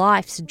 his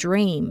life's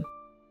dream.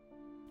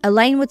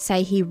 Elaine would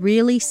say he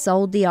really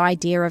sold the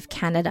idea of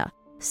Canada,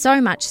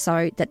 so much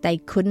so that they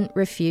couldn't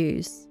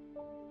refuse.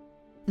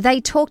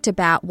 They talked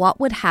about what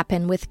would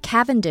happen with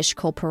Cavendish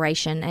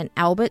Corporation, and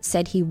Albert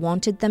said he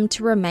wanted them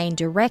to remain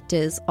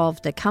directors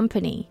of the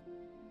company.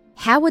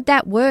 How would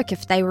that work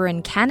if they were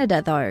in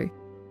Canada, though?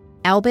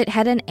 Albert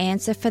had an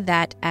answer for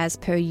that as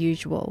per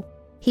usual.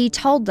 He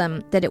told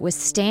them that it was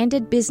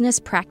standard business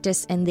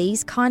practice in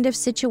these kind of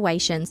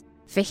situations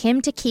for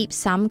him to keep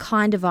some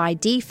kind of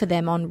ID for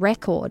them on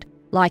record,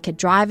 like a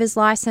driver's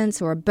license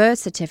or a birth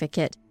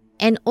certificate,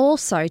 and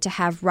also to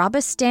have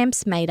rubber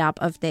stamps made up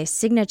of their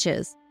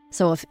signatures.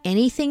 So if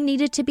anything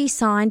needed to be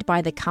signed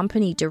by the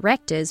company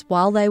directors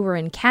while they were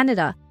in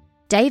Canada,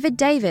 David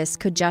Davis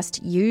could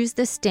just use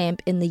the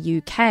stamp in the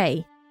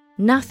UK.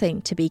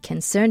 Nothing to be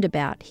concerned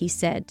about, he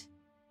said.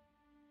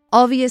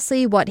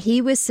 Obviously, what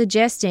he was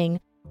suggesting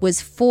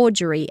was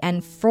forgery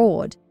and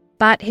fraud,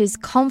 but his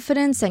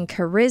confidence and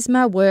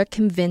charisma were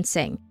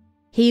convincing.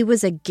 He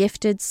was a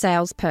gifted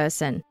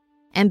salesperson.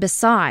 And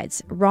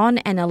besides, Ron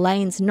and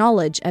Elaine's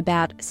knowledge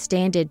about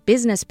standard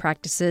business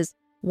practices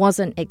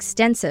wasn't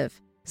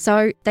extensive,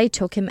 so they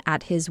took him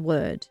at his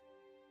word.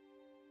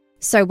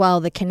 So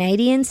while the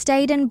Canadians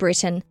stayed in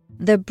Britain,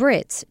 the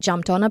Brits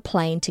jumped on a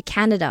plane to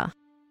Canada.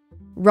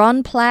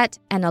 Ron Platt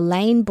and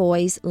Elaine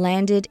Boyes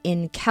landed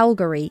in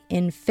Calgary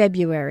in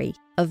February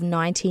of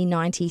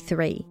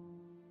 1993.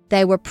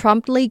 They were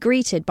promptly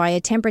greeted by a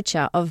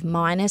temperature of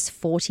minus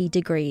 40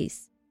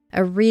 degrees.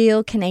 A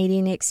real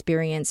Canadian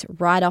experience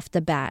right off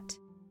the bat.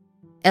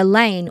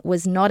 Elaine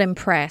was not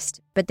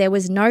impressed, but there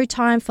was no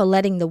time for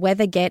letting the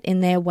weather get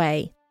in their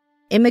way.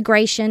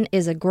 Immigration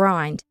is a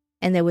grind,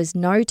 and there was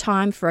no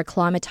time for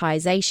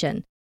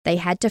acclimatization. They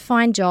had to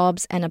find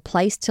jobs and a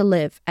place to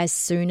live as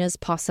soon as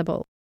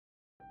possible.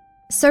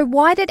 So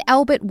why did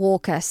Albert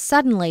Walker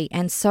suddenly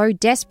and so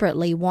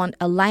desperately want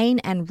Elaine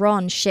and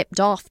Ron shipped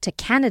off to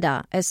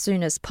Canada as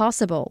soon as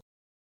possible?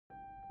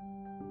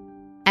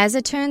 As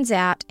it turns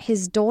out,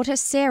 his daughter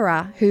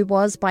Sarah, who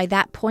was by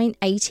that point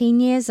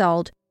 18 years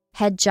old,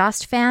 had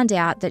just found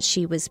out that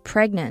she was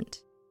pregnant.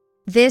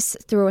 This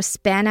threw a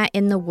spanner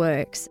in the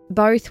works,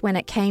 both when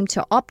it came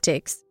to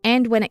optics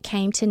and when it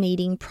came to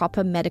needing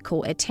proper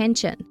medical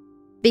attention.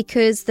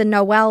 Because the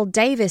Noelle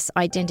Davis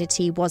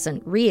identity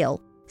wasn't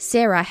real,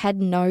 Sarah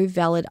had no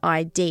valid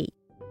ID.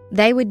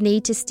 They would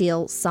need to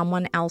steal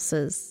someone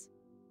else's.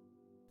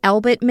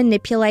 Albert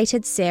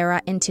manipulated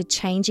Sarah into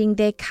changing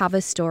their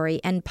cover story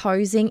and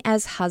posing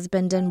as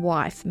husband and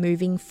wife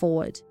moving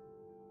forward.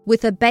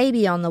 With a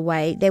baby on the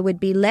way, there would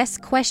be less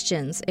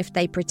questions if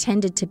they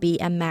pretended to be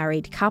a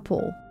married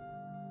couple.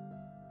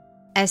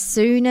 As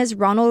soon as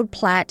Ronald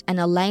Platt and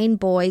Elaine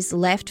Boyes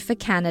left for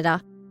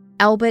Canada,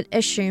 Albert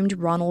assumed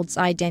Ronald's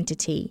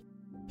identity.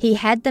 He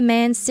had the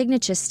man's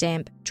signature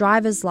stamp,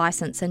 driver's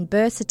license and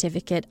birth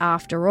certificate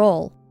after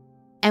all.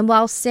 And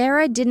while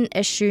Sarah didn't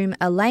assume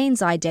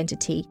Elaine's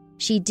identity,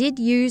 she did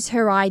use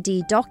her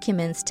ID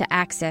documents to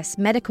access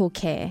medical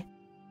care.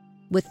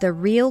 With the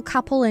real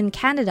couple in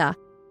Canada,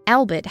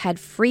 Albert had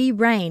free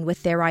rein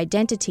with their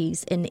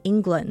identities in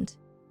England.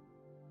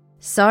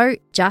 So,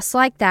 just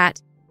like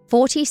that,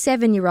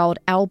 47-year-old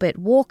Albert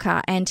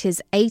Walker and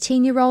his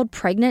 18-year-old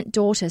pregnant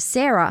daughter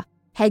Sarah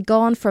had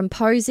gone from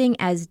posing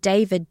as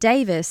David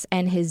Davis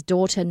and his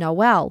daughter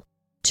Noelle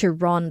to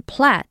Ron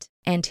Platt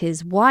and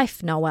his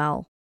wife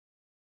Noelle.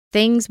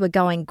 Things were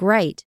going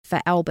great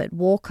for Albert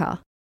Walker.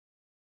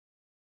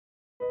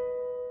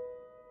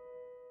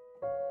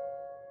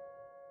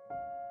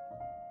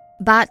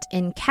 But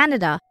in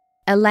Canada,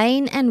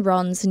 Elaine and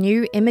Ron's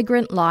new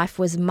immigrant life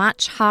was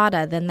much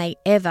harder than they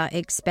ever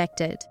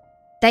expected.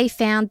 They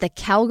found the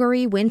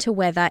Calgary winter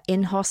weather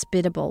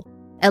inhospitable.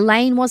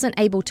 Elaine wasn't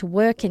able to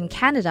work in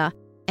Canada,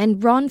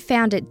 and Ron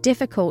found it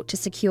difficult to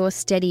secure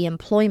steady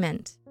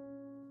employment.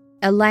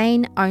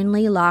 Elaine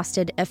only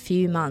lasted a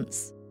few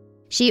months.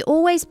 She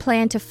always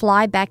planned to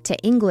fly back to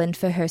England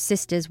for her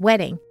sister's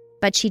wedding,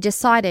 but she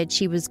decided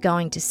she was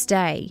going to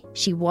stay.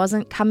 She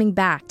wasn't coming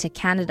back to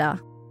Canada.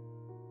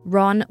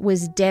 Ron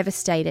was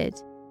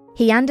devastated.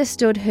 He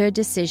understood her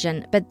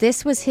decision, but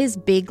this was his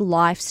big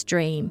life's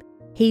dream.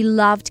 He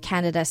loved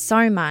Canada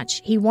so much,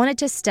 he wanted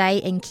to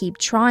stay and keep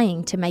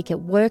trying to make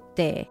it work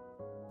there.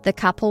 The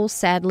couple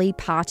sadly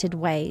parted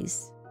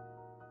ways.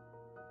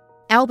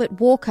 Albert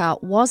Walker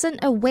wasn't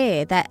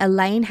aware that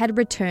Elaine had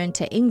returned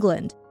to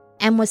England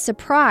and was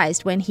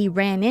surprised when he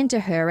ran into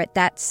her at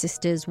that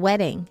sister's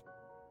wedding.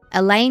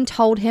 Elaine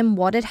told him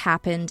what had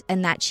happened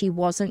and that she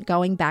wasn't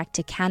going back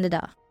to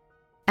Canada.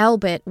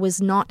 Albert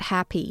was not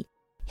happy.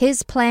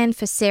 His plan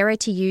for Sarah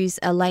to use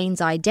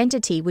Elaine's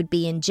identity would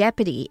be in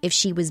jeopardy if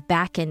she was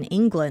back in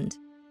England.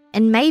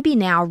 and maybe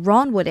now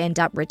Ron would end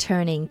up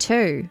returning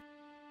too.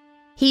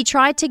 He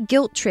tried to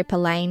guilt-trip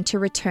Elaine to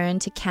return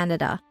to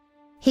Canada.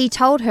 He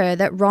told her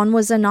that Ron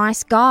was a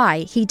nice guy,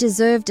 he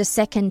deserved a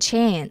second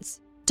chance.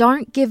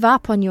 Don't give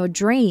up on your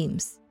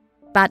dreams.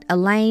 But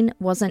Elaine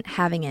wasn't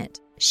having it.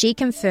 She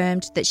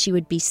confirmed that she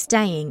would be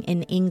staying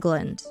in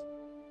England.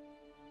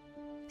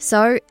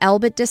 So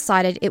Albert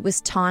decided it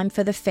was time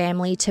for the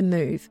family to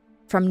move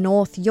from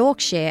North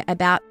Yorkshire,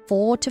 about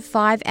 4 to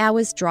 5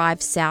 hours drive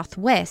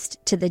southwest,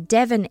 to the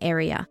Devon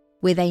area,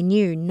 where they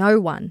knew no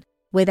one,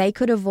 where they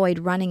could avoid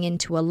running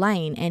into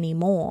Elaine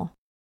anymore.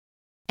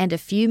 And a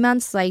few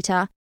months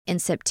later, in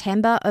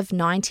September of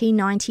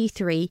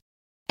 1993,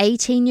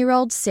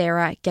 18-year-old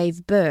Sarah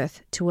gave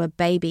birth to a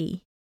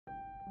baby.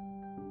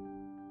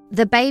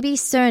 The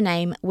baby's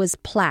surname was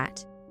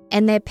Platt,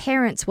 and their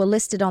parents were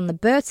listed on the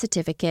birth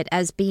certificate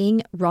as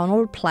being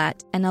Ronald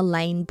Platt and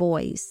Elaine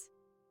Boyes.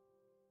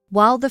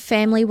 While the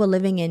family were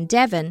living in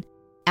Devon,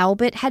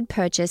 Albert had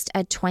purchased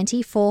a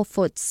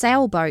 24-foot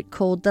sailboat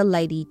called the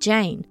Lady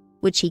Jane,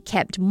 which he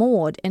kept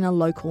moored in a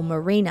local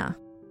marina.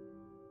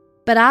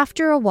 But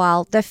after a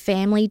while, the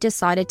family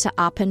decided to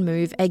up and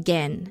move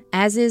again,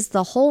 as is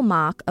the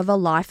hallmark of a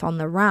life on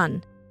the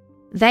run.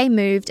 They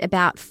moved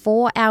about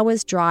 4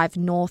 hours drive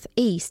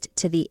northeast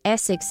to the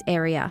Essex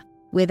area,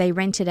 where they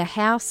rented a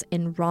house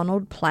in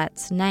Ronald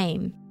Platt's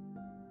name.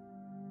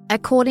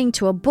 According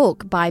to a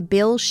book by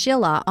Bill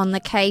Schiller on the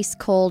case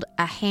called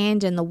A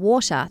Hand in the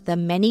Water, The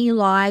Many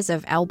Lies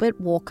of Albert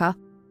Walker,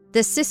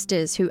 the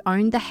sisters who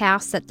owned the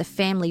house that the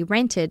family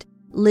rented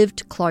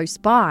lived close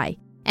by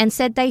and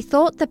said they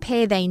thought the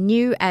pair they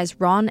knew as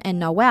Ron and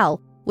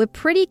Noelle were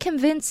pretty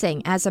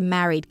convincing as a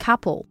married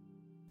couple.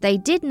 They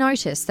did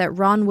notice that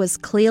Ron was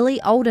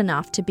clearly old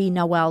enough to be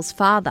Noelle's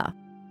father.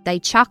 They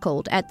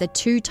chuckled at the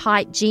too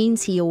tight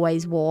jeans he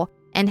always wore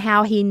and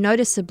how he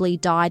noticeably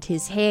dyed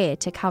his hair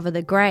to cover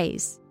the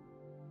greys.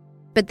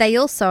 But they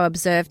also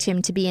observed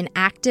him to be an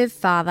active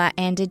father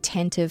and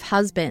attentive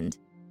husband.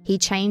 He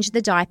changed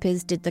the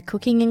diapers, did the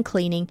cooking and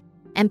cleaning,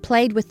 and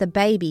played with the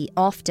baby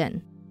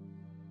often,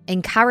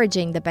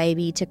 encouraging the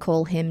baby to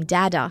call him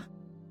Dada.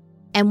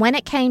 And when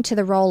it came to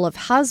the role of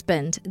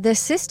husband, the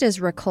sisters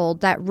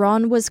recalled that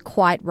Ron was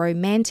quite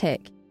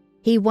romantic.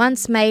 He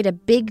once made a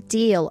big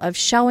deal of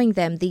showing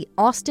them the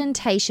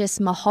ostentatious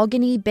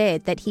mahogany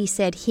bed that he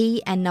said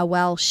he and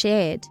Noelle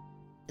shared.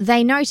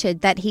 They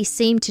noted that he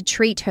seemed to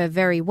treat her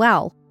very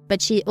well,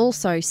 but she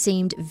also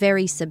seemed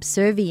very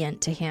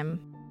subservient to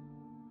him.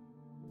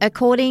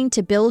 According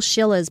to Bill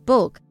Schiller's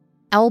book,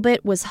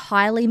 Albert was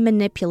highly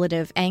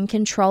manipulative and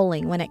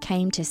controlling when it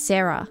came to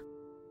Sarah.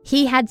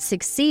 He had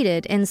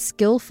succeeded in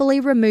skillfully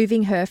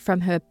removing her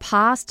from her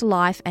past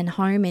life and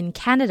home in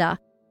Canada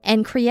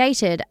and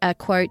created a,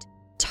 quote,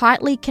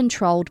 tightly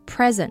controlled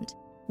present,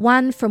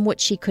 one from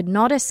which she could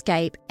not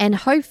escape and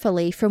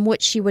hopefully from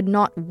which she would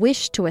not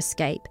wish to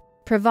escape,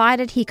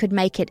 provided he could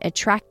make it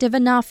attractive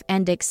enough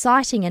and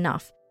exciting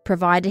enough,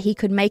 provided he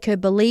could make her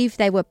believe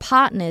they were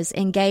partners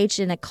engaged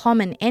in a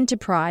common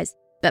enterprise,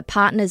 but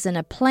partners in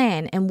a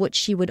plan in which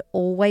she would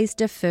always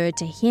defer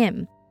to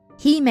him.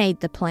 He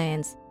made the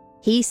plans.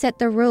 He set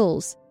the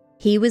rules.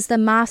 He was the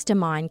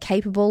mastermind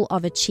capable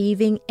of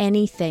achieving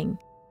anything.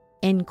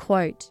 End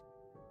quote.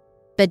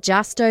 But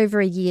just over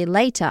a year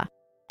later,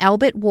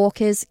 Albert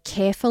Walker's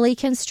carefully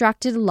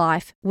constructed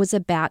life was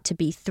about to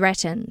be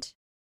threatened.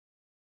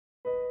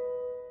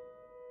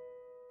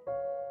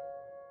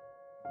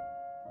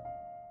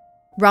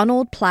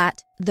 Ronald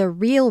Platt, the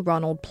real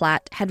Ronald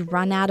Platt, had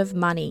run out of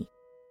money.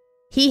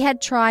 He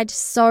had tried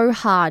so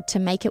hard to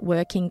make it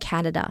work in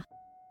Canada.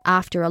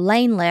 After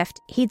Elaine left,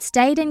 he'd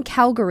stayed in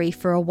Calgary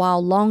for a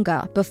while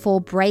longer before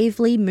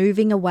bravely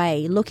moving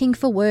away looking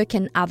for work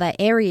in other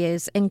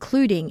areas,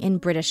 including in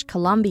British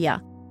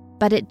Columbia.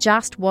 But it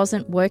just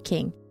wasn't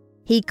working.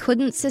 He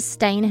couldn't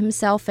sustain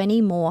himself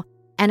anymore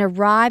and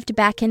arrived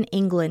back in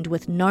England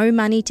with no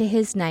money to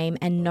his name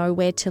and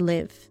nowhere to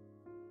live.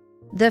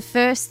 The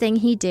first thing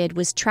he did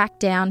was track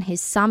down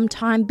his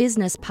sometime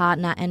business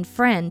partner and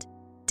friend,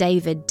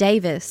 David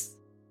Davis.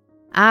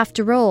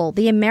 After all,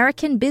 the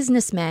American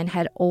businessman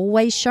had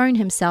always shown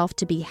himself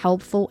to be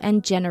helpful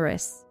and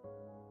generous.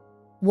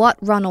 What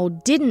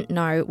Ronald didn't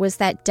know was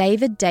that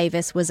David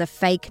Davis was a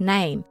fake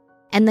name,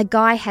 and the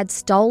guy had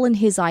stolen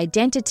his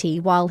identity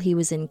while he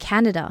was in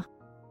Canada.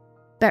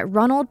 But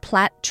Ronald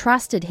Platt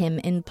trusted him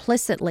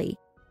implicitly,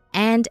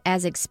 and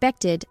as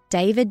expected,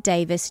 David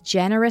Davis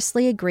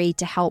generously agreed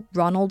to help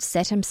Ronald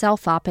set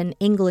himself up in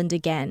England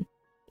again,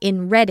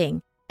 in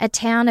Reading, a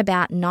town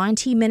about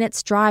 90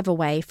 minutes drive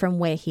away from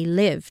where he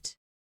lived.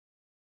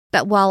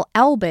 But while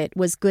Albert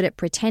was good at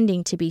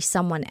pretending to be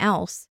someone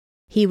else,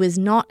 he was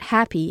not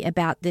happy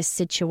about this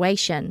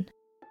situation.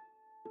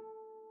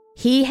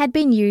 He had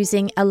been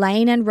using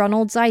Elaine and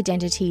Ronald's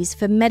identities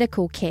for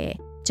medical care,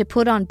 to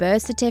put on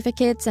birth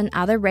certificates and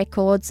other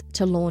records,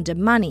 to launder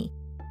money.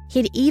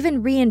 He'd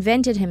even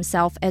reinvented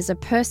himself as a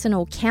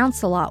personal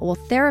counsellor or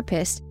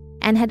therapist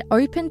and had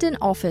opened an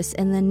office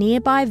in the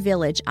nearby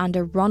village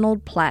under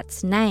Ronald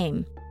Platt's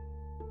name.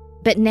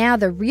 But now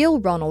the real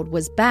Ronald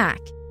was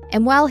back,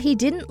 And while he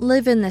didn't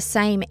live in the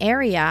same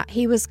area,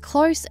 he was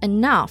close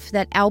enough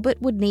that Albert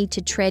would need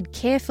to tread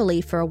carefully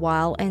for a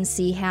while and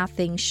see how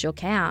things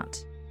shook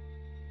out.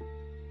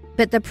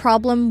 But the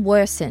problem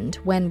worsened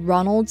when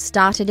Ronald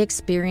started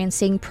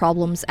experiencing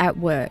problems at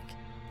work.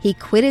 He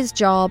quit his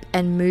job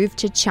and moved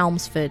to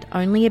Chelmsford,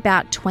 only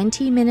about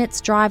 20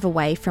 minutes drive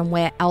away from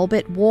where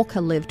Albert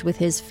Walker lived with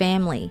his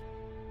family.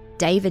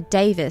 David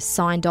Davis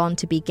signed on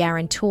to be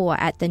guarantor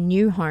at the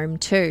new home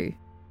too.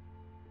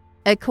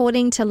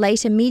 According to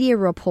later media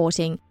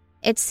reporting,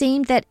 it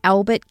seemed that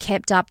Albert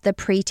kept up the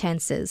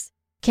pretenses,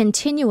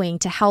 continuing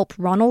to help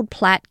Ronald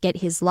Platt get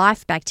his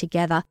life back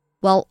together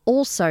while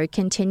also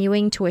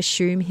continuing to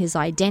assume his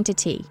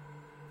identity.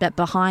 But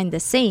behind the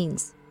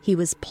scenes, he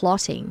was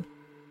plotting.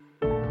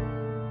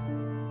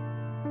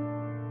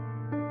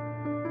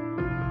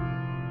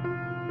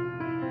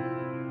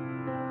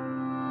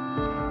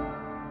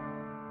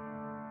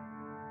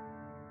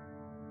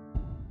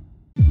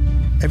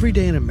 Every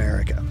day in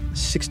America,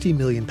 60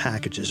 million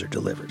packages are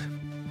delivered,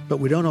 but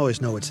we don't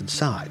always know what's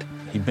inside.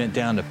 He bent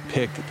down to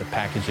pick the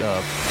package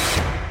up.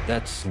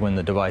 That's when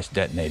the device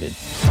detonated.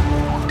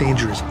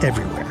 Danger is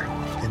everywhere,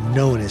 and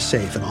no one is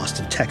safe in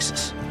Austin,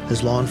 Texas,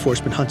 as law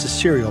enforcement hunts a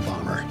serial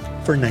bomber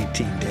for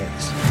 19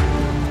 days.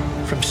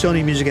 From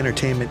Sony Music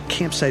Entertainment,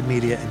 Campside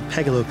Media, and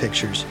Pegalo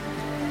Pictures,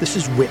 this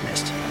is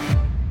Witnessed.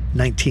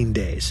 19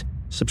 Days.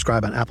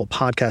 Subscribe on Apple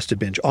Podcasts to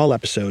binge all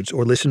episodes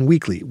or listen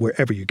weekly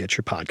wherever you get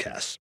your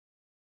podcasts.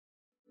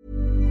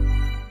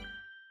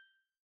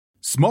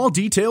 Small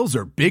details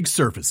are big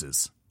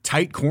surfaces.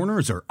 Tight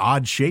corners are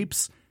odd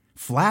shapes.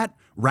 Flat,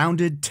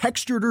 rounded,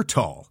 textured, or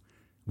tall.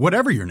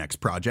 Whatever your next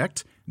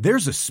project,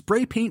 there's a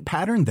spray paint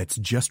pattern that's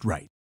just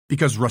right.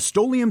 Because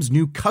Rust-Oleum's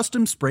new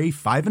Custom Spray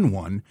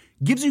 5-in-1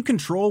 gives you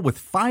control with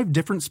 5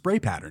 different spray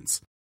patterns.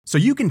 So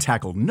you can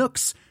tackle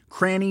nooks,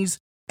 crannies,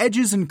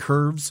 edges, and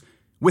curves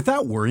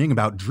without worrying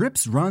about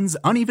drips, runs,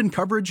 uneven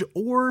coverage,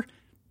 or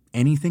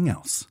anything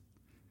else.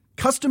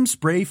 Custom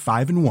Spray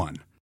 5-in-1.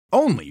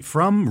 Only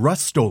from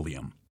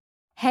Rust-Oleum.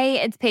 Hey,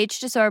 it's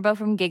Paige DeSorbo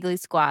from Giggly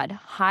Squad.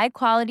 High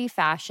quality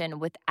fashion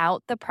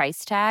without the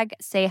price tag.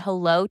 Say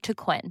hello to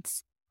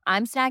Quince.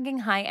 I'm snagging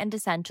high-end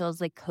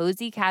essentials like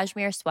cozy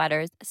cashmere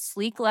sweaters,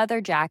 sleek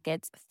leather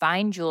jackets,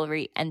 fine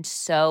jewelry, and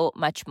so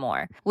much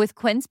more. With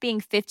Quince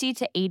being 50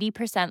 to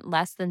 80%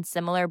 less than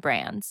similar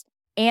brands.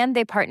 And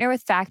they partner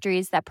with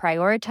factories that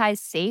prioritize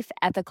safe,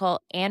 ethical,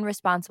 and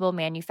responsible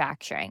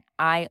manufacturing.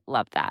 I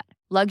love that.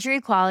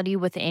 Luxury quality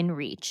within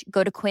reach.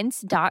 Go to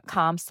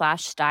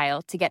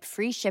quince.com/style to get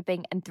free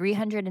shipping and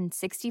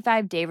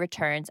 365-day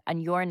returns on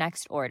your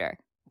next order.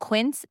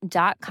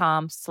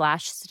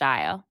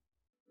 Quince.com/style.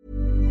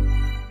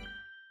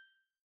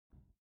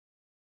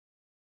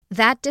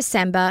 That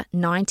December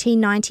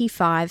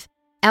 1995,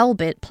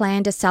 Albert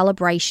planned a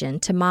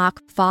celebration to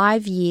mark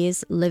 5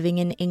 years living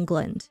in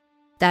England.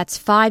 That's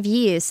 5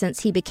 years since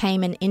he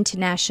became an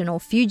international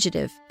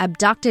fugitive,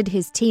 abducted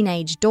his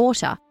teenage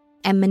daughter,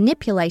 and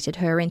manipulated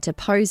her into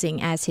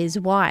posing as his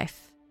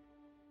wife.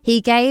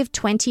 He gave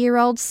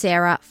 20-year-old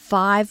Sarah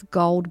 5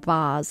 gold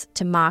bars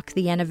to mark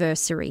the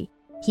anniversary.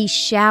 He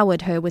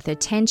showered her with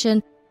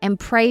attention and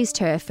praised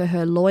her for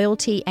her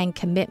loyalty and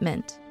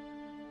commitment.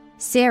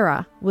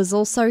 Sarah was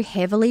also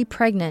heavily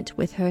pregnant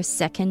with her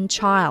second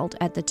child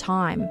at the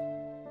time.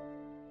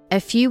 A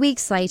few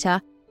weeks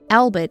later,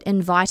 Albert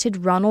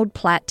invited Ronald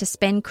Platt to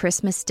spend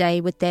Christmas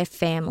Day with their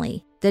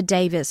family, the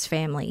Davis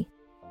family.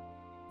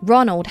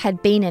 Ronald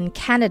had been in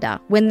Canada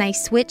when they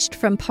switched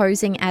from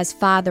posing as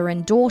father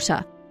and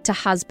daughter to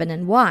husband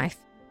and wife,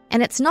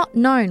 and it's not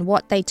known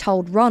what they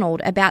told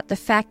Ronald about the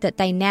fact that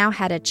they now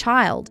had a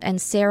child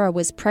and Sarah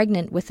was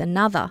pregnant with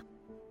another.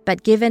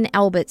 But given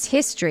Albert's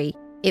history,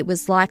 it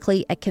was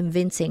likely a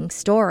convincing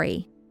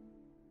story.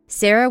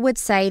 Sarah would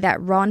say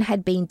that Ron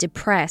had been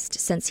depressed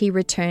since he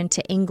returned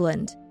to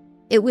England.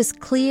 It was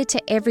clear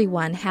to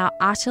everyone how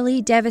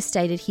utterly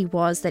devastated he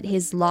was that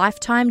his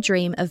lifetime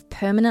dream of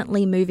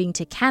permanently moving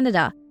to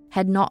Canada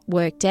had not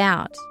worked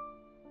out.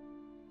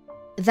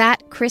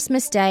 That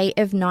Christmas Day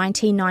of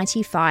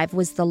 1995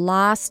 was the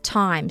last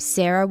time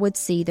Sarah would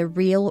see the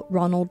real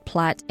Ronald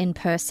Platt in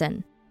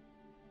person.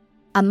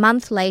 A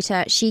month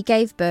later, she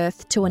gave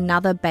birth to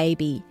another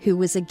baby who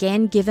was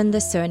again given the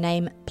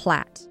surname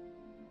Platt.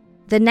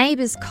 The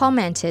neighbours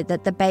commented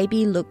that the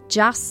baby looked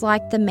just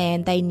like the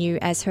man they knew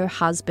as her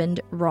husband,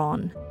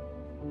 Ron.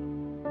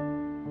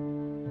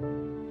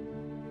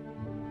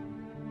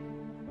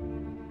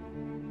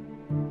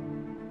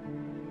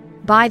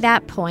 By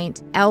that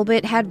point,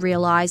 Albert had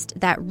realised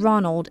that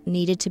Ronald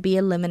needed to be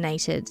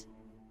eliminated.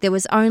 There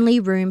was only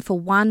room for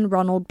one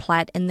Ronald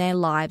Platt in their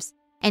lives,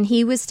 and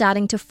he was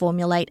starting to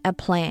formulate a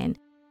plan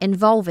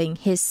involving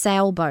his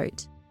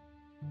sailboat.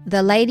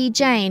 The Lady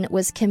Jane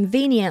was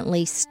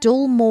conveniently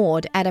still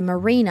moored at a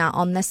marina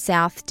on the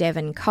South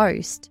Devon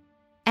coast,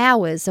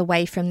 hours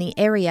away from the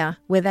area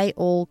where they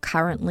all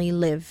currently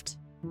lived.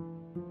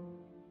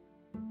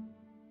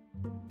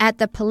 At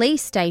the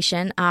police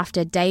station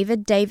after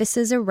David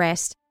Davis's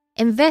arrest,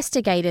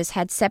 investigators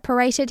had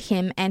separated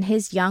him and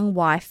his young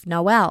wife,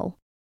 Noelle.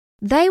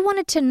 They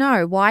wanted to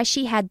know why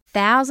she had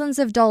thousands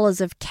of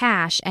dollars of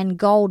cash and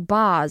gold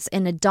bars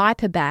in a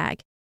diaper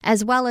bag,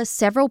 as well as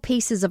several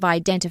pieces of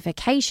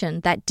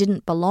identification that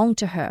didn't belong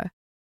to her.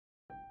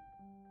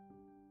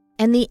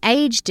 And the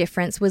age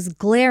difference was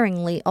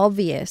glaringly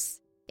obvious.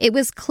 It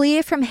was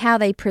clear from how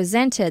they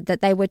presented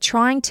that they were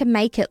trying to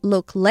make it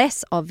look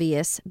less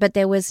obvious, but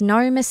there was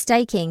no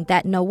mistaking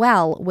that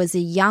Noelle was a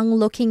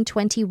young-looking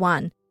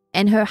 21,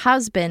 and her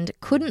husband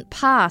couldn't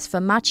pass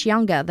for much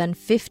younger than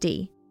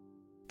 50.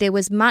 There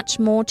was much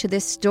more to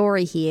this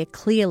story here,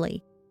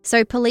 clearly,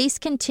 so police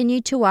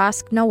continued to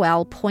ask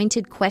Noelle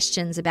pointed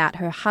questions about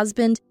her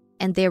husband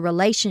and their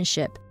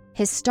relationship,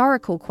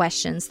 historical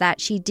questions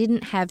that she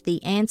didn't have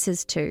the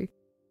answers to.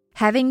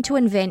 Having to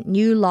invent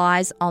new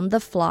lies on the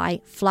fly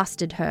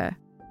flustered her.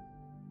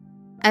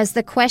 As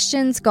the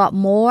questions got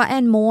more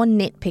and more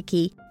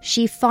nitpicky,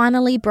 she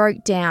finally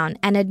broke down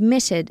and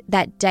admitted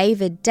that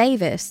David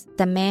Davis,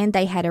 the man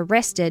they had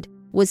arrested,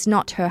 was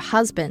not her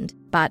husband,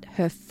 but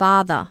her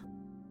father.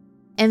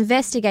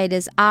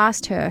 Investigators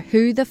asked her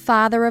who the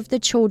father of the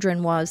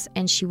children was,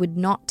 and she would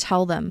not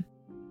tell them.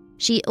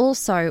 She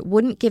also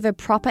wouldn't give a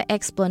proper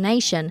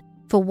explanation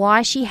for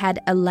why she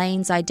had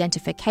Elaine's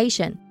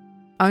identification,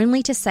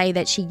 only to say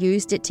that she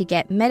used it to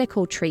get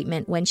medical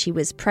treatment when she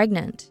was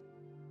pregnant.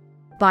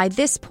 By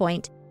this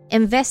point,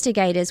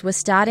 investigators were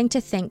starting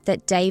to think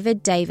that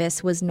David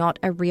Davis was not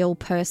a real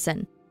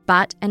person,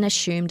 but an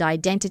assumed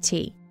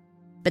identity.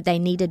 But they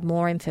needed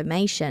more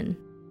information.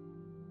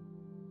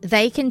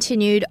 They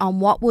continued on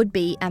what would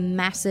be a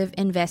massive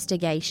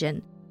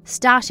investigation,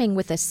 starting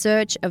with a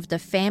search of the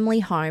family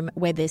home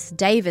where this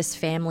Davis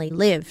family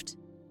lived.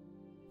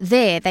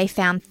 There they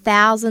found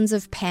thousands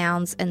of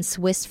pounds and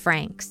Swiss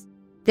francs.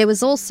 There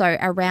was also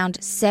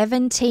around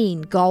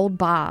 17 gold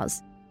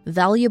bars,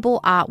 valuable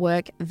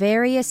artwork,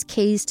 various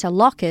keys to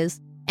lockers,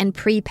 and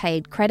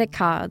prepaid credit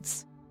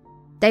cards.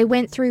 They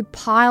went through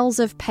piles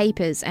of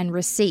papers and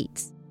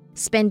receipts,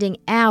 spending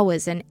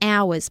hours and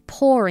hours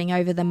poring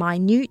over the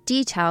minute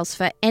details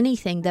for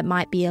anything that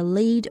might be a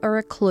lead or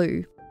a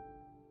clue.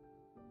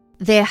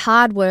 Their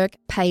hard work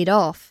paid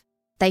off.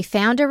 They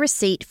found a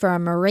receipt for a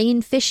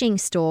marine fishing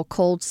store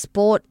called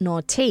Sport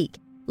Nautique,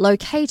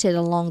 located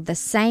along the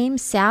same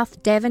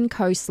South Devon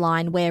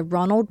coastline where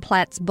Ronald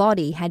Platt's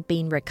body had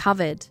been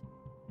recovered.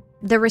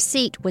 The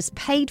receipt was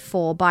paid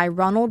for by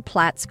Ronald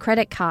Platt's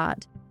credit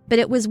card, but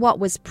it was what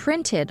was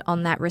printed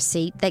on that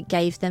receipt that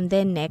gave them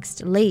their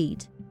next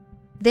lead.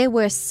 There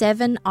were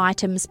 7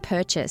 items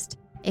purchased,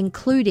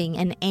 including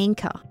an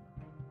anchor.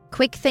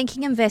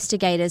 Quick-thinking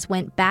investigators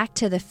went back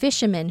to the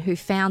fishermen who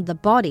found the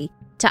body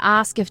to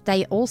ask if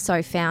they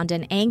also found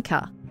an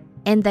anchor,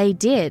 and they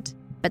did,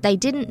 but they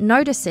didn't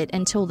notice it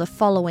until the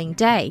following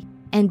day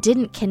and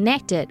didn't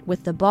connect it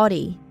with the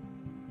body.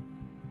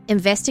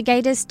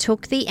 Investigators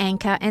took the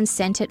anchor and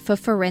sent it for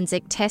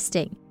forensic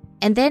testing,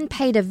 and then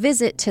paid a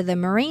visit to the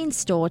marine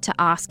store to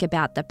ask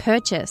about the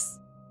purchase.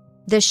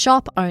 The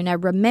shop owner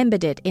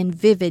remembered it in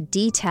vivid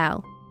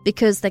detail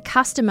because the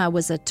customer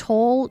was a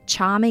tall,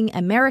 charming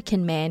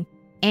American man,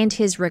 and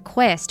his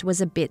request was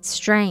a bit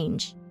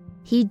strange.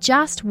 He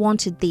just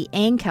wanted the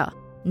anchor,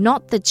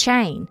 not the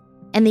chain,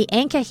 and the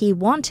anchor he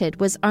wanted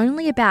was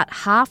only about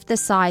half the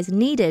size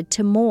needed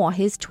to moor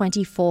his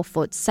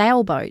 24-foot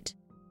sailboat.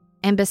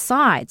 And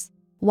besides,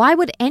 why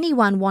would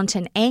anyone want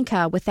an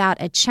anchor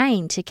without a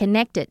chain to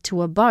connect it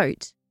to a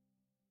boat?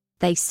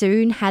 They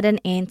soon had an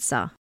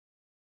answer.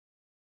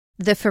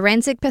 The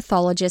forensic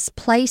pathologist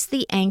placed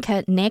the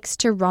anchor next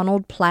to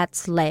Ronald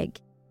Platt's leg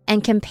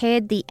and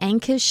compared the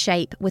anchor's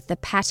shape with the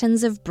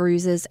patterns of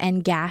bruises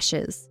and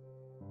gashes.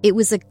 It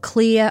was a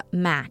clear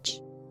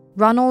match.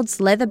 Ronald's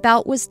leather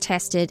belt was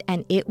tested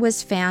and it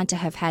was found to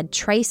have had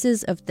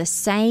traces of the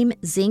same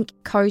zinc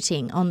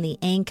coating on the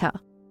anchor.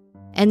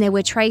 And there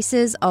were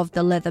traces of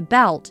the leather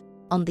belt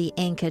on the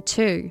anchor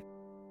too.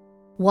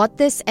 What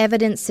this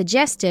evidence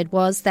suggested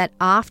was that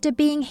after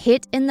being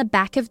hit in the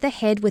back of the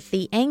head with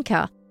the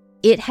anchor,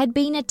 it had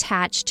been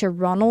attached to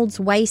Ronald's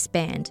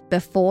waistband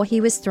before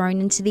he was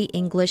thrown into the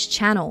English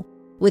Channel,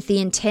 with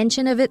the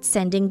intention of it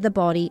sending the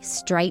body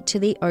straight to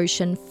the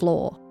ocean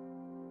floor.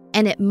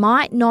 And it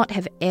might not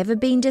have ever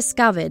been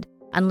discovered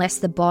unless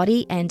the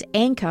body and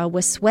anchor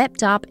were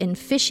swept up in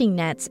fishing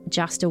nets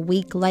just a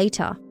week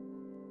later.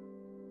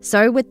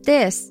 So with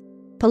this,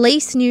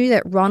 police knew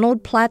that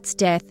Ronald Platt's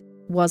death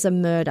was a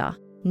murder,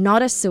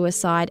 not a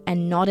suicide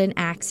and not an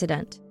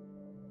accident.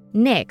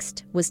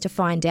 Next was to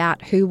find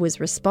out who was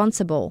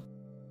responsible.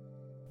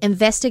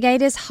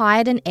 Investigators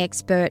hired an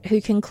expert who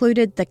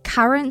concluded the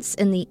currents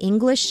in the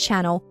English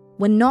Channel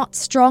were not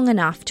strong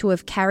enough to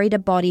have carried a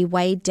body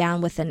weighed down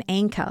with an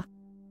anchor.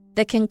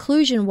 The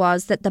conclusion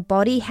was that the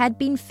body had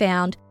been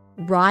found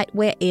right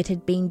where it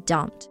had been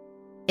dumped,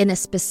 in a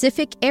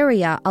specific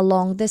area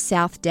along the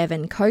South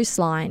Devon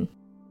coastline.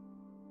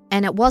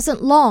 And it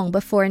wasn't long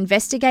before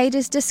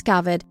investigators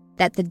discovered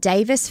that the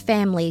Davis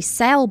family's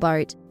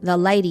sailboat, the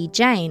Lady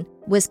Jane,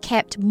 was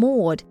kept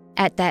moored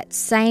at that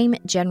same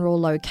general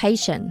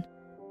location.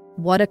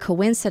 What a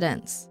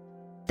coincidence.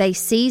 They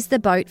seized the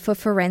boat for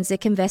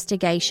forensic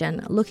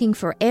investigation, looking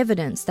for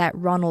evidence that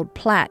Ronald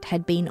Platt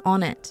had been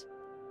on it.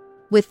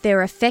 With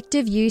their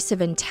effective use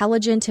of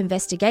intelligent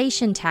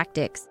investigation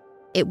tactics,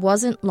 it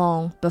wasn't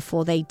long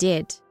before they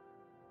did.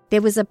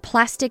 There was a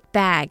plastic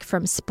bag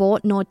from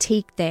Sport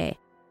Nautique there,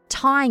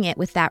 tying it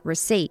with that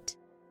receipt.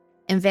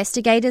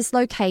 Investigators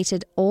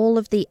located all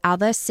of the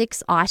other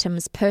 6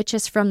 items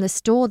purchased from the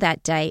store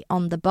that day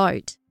on the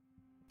boat.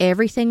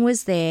 Everything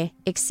was there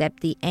except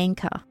the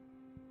anchor.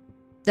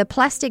 The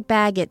plastic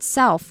bag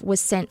itself was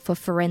sent for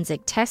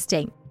forensic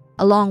testing,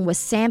 along with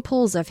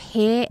samples of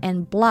hair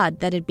and blood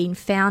that had been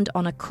found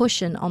on a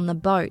cushion on the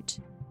boat.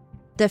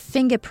 The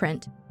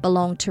fingerprint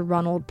belonged to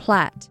Ronald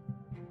Platt,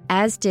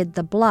 as did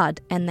the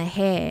blood and the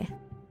hair.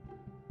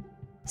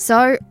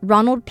 So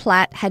Ronald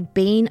Platt had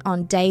been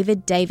on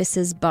David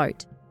Davis's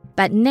boat,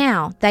 but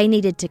now they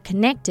needed to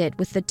connect it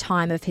with the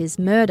time of his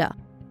murder.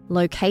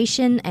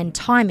 Location and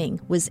timing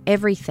was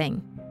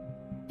everything.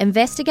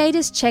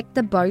 Investigators checked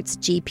the boat's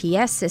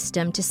GPS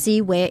system to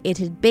see where it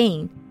had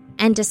been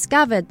and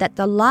discovered that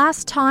the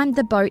last time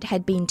the boat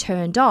had been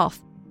turned off,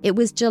 it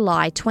was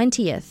July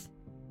 20th.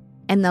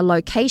 And the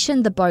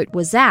location the boat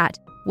was at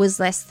was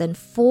less than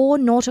 4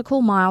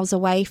 nautical miles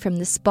away from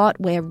the spot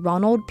where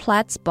Ronald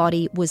Platt's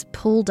body was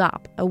pulled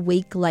up a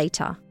week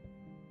later.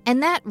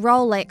 And that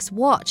Rolex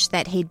watch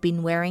that he'd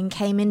been wearing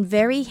came in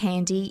very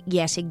handy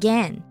yet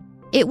again.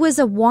 It was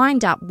a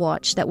wind-up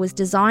watch that was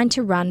designed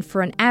to run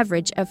for an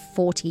average of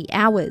 40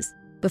 hours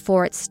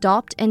before it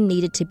stopped and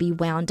needed to be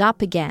wound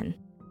up again.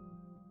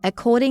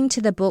 According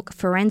to the book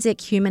Forensic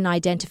Human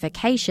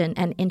Identification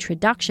and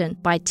Introduction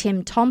by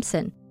Tim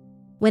Thompson,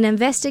 when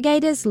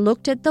investigators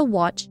looked at the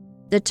watch,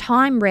 the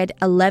time read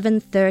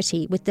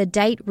 11:30 with the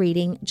date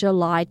reading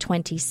July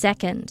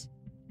 22nd.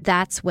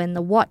 That's when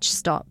the watch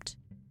stopped.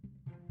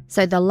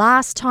 So the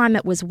last time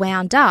it was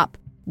wound up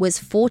was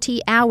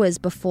 40 hours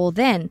before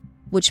then,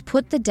 which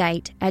put the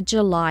date at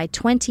July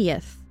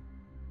 20th.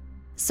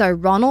 So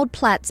Ronald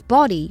Platt's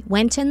body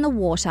went in the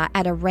water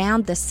at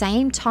around the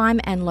same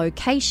time and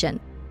location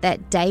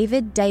that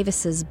David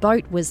Davis's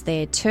boat was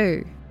there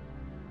too.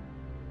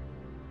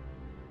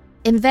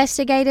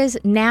 Investigators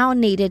now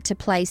needed to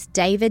place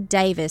David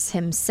Davis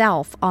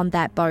himself on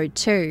that boat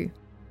too.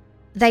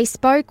 They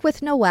spoke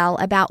with Noelle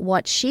about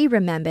what she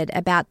remembered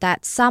about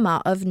that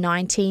summer of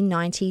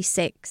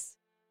 1996.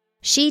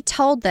 She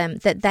told them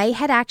that they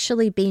had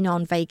actually been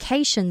on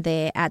vacation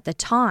there at the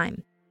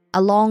time,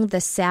 along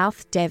the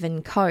South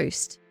Devon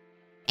coast,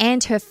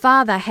 and her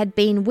father had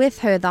been with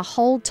her the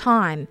whole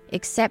time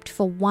except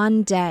for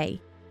one day,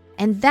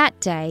 and that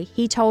day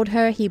he told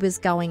her he was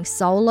going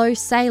solo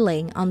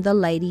sailing on the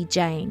Lady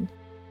Jane.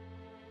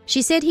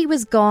 She said he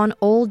was gone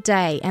all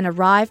day and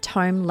arrived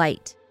home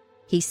late.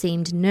 He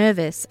seemed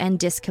nervous and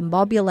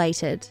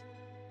discombobulated.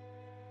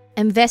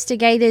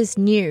 Investigators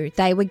knew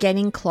they were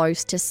getting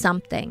close to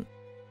something.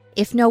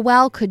 If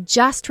Noelle could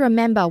just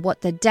remember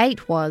what the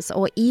date was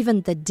or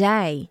even the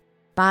day,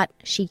 but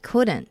she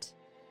couldn't.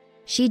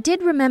 She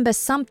did remember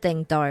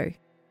something though.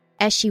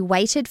 As she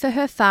waited for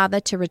her father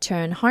to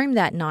return home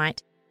that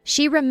night,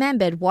 she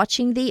remembered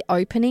watching the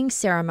opening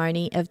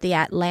ceremony of the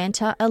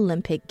Atlanta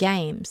Olympic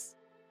Games.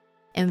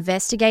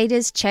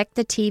 Investigators checked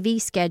the TV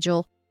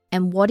schedule,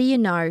 and what do you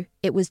know,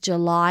 it was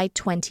July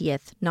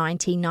 20th,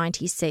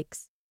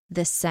 1996,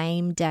 the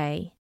same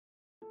day.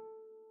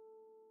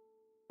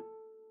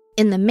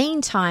 In the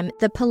meantime,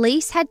 the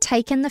police had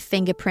taken the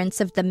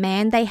fingerprints of the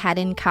man they had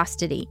in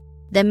custody,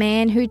 the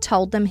man who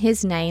told them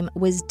his name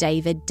was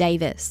David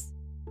Davis.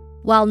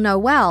 While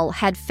Noelle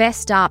had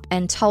fessed up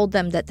and told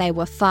them that they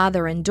were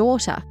father and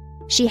daughter,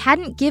 she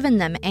hadn't given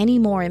them any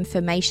more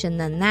information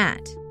than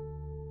that.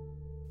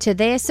 To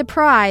their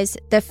surprise,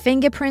 the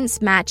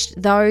fingerprints matched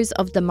those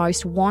of the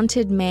most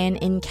wanted man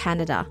in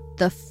Canada,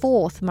 the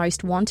 4th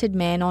most wanted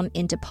man on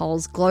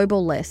Interpol's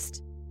global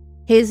list.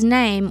 His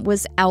name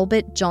was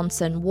Albert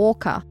Johnson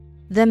Walker.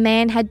 The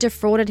man had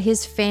defrauded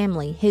his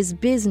family, his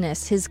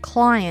business, his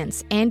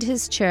clients, and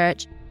his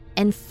church,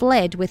 and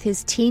fled with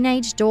his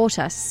teenage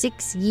daughter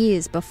 6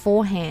 years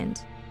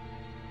beforehand.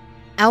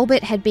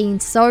 Albert had been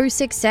so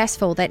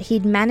successful that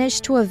he'd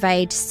managed to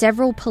evade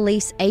several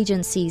police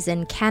agencies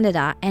in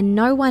Canada, and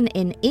no one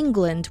in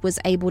England was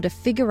able to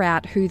figure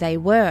out who they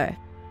were.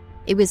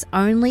 It was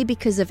only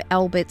because of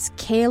Albert's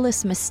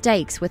careless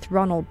mistakes with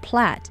Ronald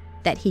Platt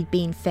that he'd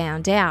been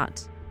found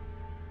out.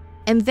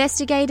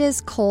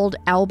 Investigators called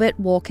Albert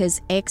Walker's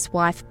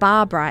ex-wife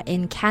Barbara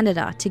in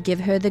Canada to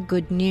give her the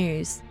good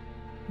news.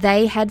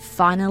 They had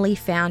finally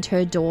found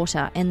her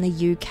daughter in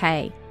the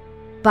UK.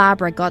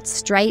 Barbara got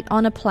straight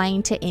on a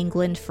plane to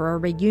England for a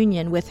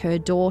reunion with her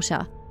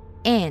daughter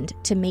and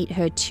to meet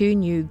her 2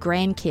 new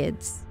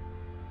grandkids.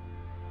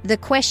 The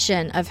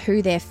question of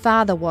who their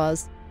father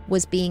was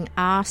being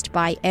asked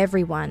by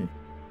everyone.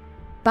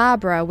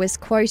 Barbara was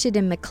quoted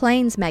in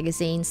Maclean's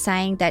magazine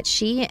saying that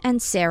she and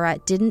Sarah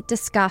didn't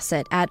discuss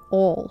it at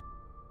all.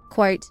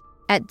 Quote,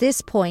 "At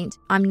this point,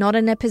 I'm not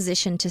in a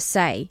position to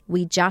say,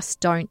 we just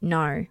don't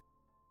know."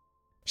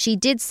 she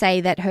did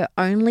say that her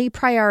only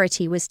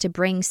priority was to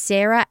bring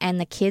Sarah and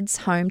the kids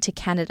home to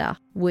Canada,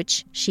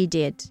 which she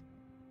did.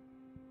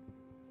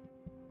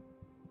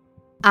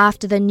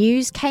 After the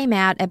news came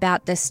out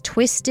about this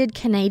twisted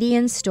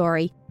Canadian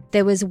story,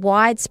 there was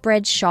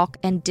widespread shock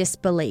and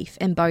disbelief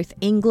in both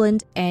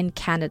England and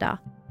Canada.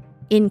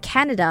 In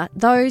Canada,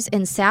 those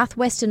in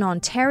southwestern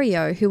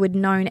Ontario who had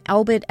known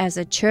Albert as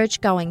a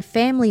church-going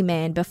family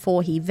man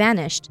before he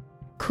vanished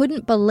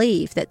couldn't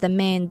believe that the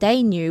man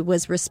they knew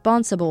was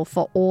responsible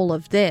for all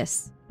of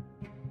this.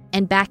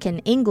 And back in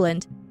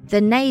England,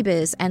 the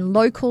neighbours and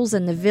locals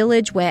in the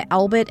village where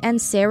Albert and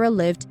Sarah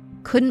lived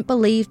couldn't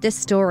believe the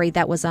story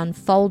that was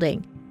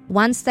unfolding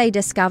once they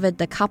discovered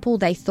the couple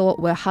they thought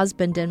were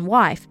husband and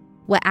wife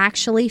were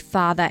actually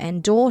father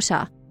and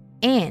daughter,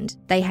 and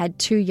they had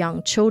 2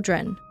 young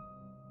children.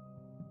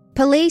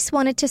 Police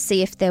wanted to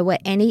see if there were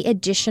any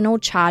additional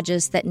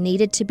charges that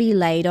needed to be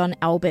laid on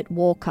Albert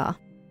Walker.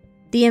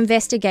 The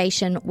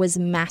investigation was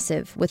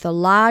massive, with a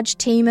large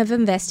team of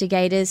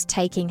investigators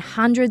taking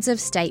hundreds of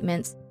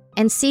statements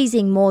and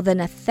seizing more than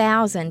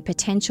 1,000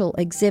 potential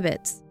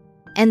exhibits.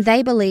 And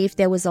they believed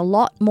there was a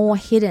lot more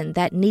hidden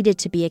that needed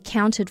to be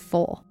accounted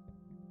for.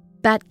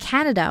 But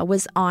Canada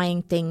was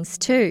eyeing things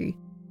too.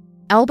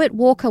 Albert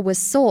Walker was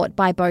sought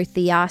by both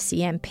the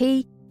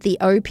RCMP, the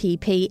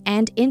OPP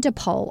and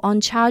Interpol on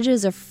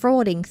charges of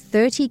frauding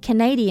 30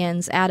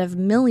 Canadians out of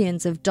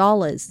millions of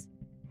dollars.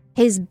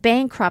 His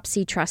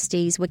bankruptcy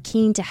trustees were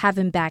keen to have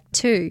him back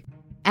too,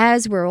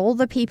 as were all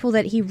the people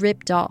that he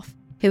ripped off,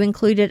 who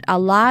included a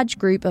large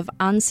group of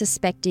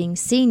unsuspecting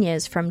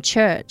seniors from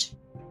church.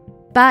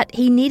 But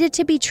he needed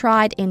to be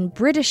tried in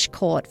British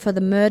court for the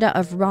murder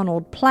of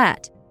Ronald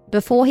Platt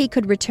before he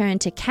could return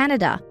to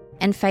Canada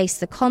and face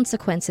the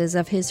consequences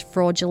of his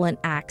fraudulent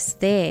acts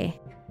there.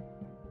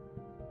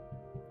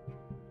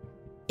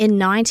 In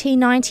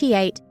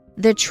 1998,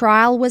 the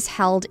trial was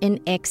held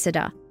in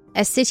Exeter,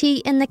 a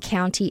city in the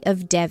county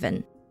of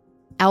Devon.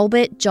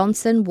 Albert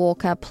Johnson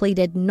Walker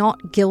pleaded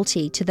not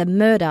guilty to the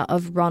murder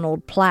of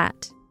Ronald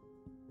Platt.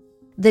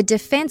 The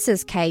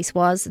defence's case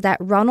was that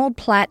Ronald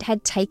Platt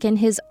had taken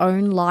his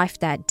own life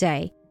that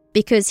day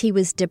because he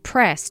was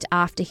depressed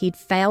after he'd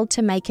failed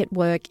to make it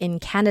work in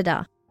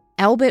Canada.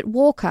 Albert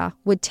Walker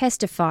would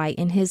testify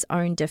in his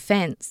own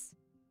defense.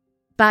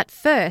 But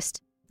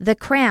first, the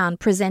Crown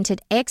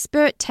presented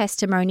expert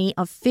testimony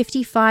of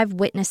 55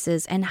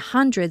 witnesses and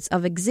hundreds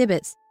of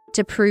exhibits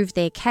to prove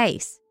their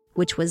case,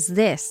 which was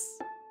this.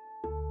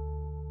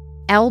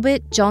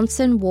 Albert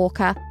Johnson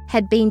Walker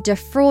had been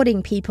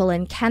defrauding people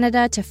in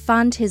Canada to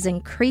fund his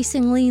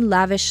increasingly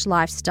lavish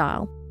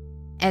lifestyle.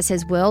 As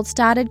his world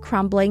started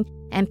crumbling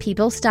and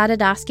people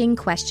started asking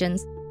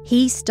questions,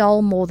 he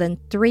stole more than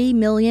 $3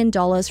 million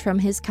from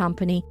his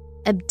company,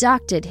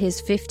 abducted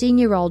his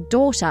 15-year-old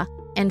daughter,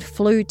 and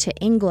flew to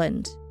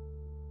England.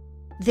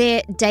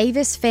 Their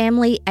Davis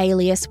family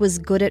alias was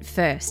good at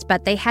first,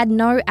 but they had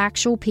no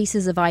actual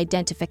pieces of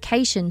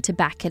identification to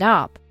back it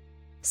up.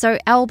 So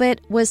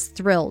Albert was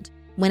thrilled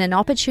when an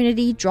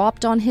opportunity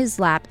dropped on his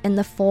lap in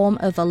the form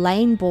of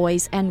Elaine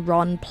Boyes and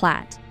Ron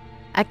Platt,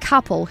 a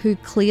couple who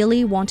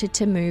clearly wanted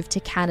to move to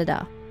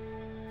Canada.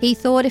 He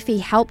thought if he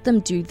helped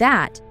them do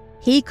that,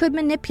 he could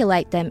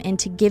manipulate them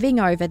into giving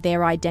over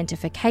their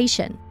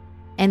identification,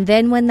 and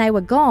then when they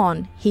were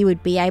gone, he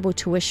would be able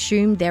to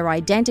assume their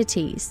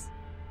identities.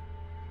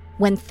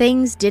 When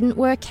things didn't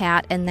work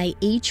out and they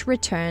each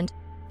returned,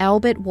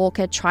 Albert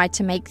Walker tried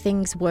to make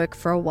things work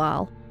for a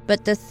while,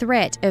 but the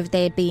threat of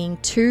there being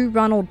 2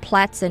 Ronald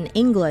Platts in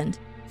England,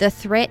 the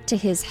threat to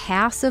his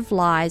house of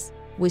lies,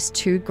 was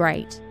too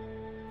great.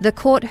 The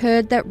court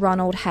heard that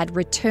Ronald had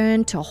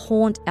returned to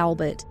haunt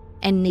Albert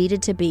and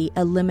needed to be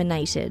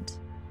eliminated.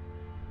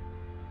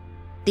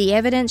 The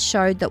evidence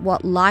showed that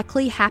what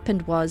likely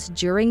happened was,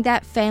 during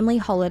that family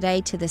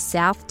holiday to the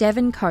South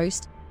Devon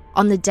coast,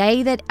 on the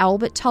day that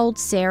Albert told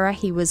Sarah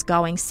he was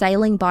going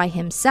sailing by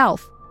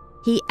himself,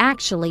 he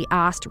actually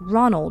asked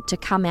Ronald to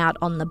come out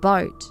on the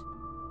boat.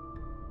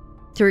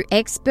 Through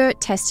expert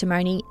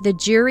testimony, the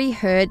jury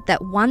heard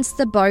that once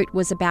the boat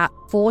was about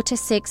 4 to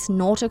 6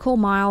 nautical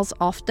miles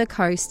off the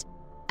coast,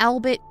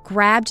 Albert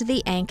grabbed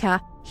the anchor,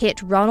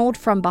 hit Ronald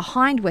from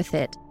behind with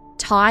it,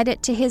 tied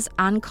it to his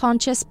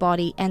unconscious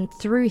body and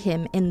threw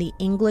him in the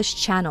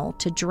English Channel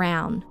to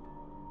drown.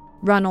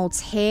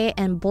 Ronald's hair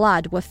and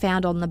blood were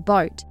found on the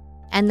boat,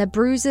 and the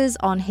bruises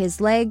on his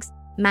legs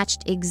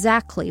matched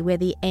exactly where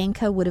the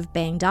anchor would have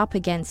banged up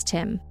against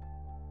him.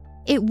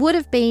 It would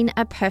have been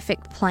a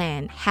perfect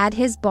plan had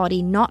his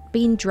body not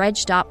been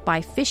dredged up by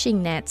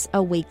fishing nets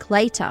a week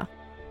later.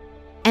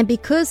 And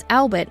because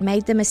Albert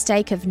made the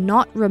mistake of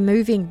not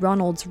removing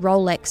Ronald's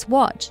Rolex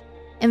watch,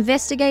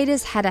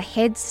 investigators had a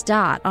head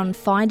start on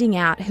finding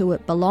out who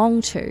it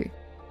belonged to,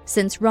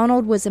 since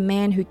Ronald was a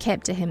man who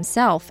kept to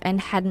himself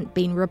and hadn't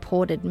been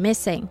reported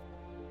missing.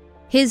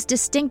 His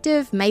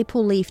distinctive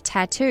maple leaf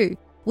tattoo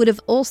would have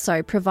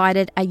also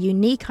provided a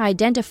unique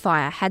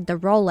identifier had the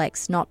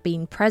Rolex not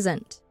been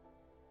present.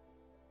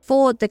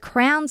 For the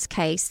Crown's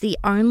case, the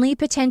only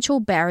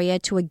potential barrier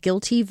to a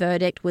guilty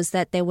verdict was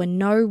that there were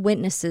no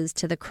witnesses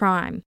to the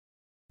crime.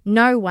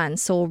 No one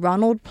saw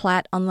Ronald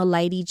Platt on the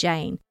Lady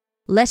Jane,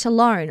 let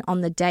alone on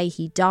the day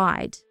he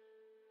died.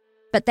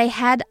 But they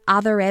had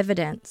other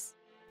evidence.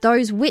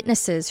 Those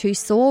witnesses who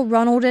saw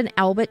Ronald and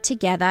Albert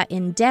together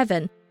in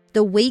Devon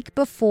the week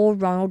before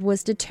Ronald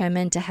was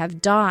determined to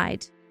have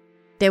died.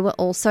 There were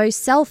also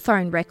cell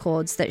phone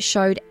records that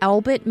showed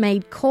Albert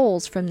made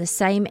calls from the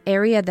same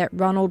area that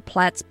Ronald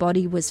Platt's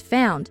body was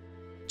found,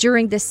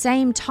 during the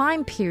same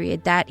time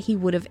period that he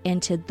would have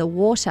entered the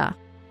water.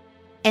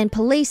 And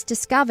police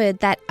discovered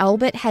that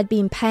Albert had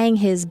been paying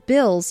his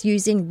bills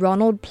using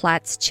Ronald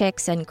Platt's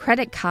checks and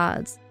credit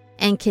cards,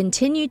 and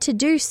continued to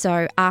do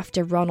so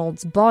after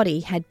Ronald's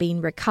body had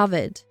been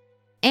recovered.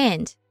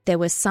 And there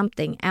was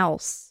something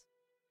else.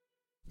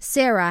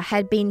 Sarah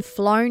had been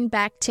flown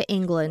back to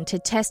England to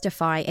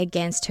testify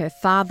against her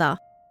father.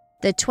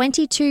 The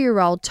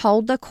 22-year-old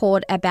told the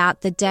court about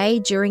the day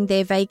during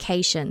their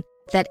vacation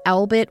that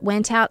Albert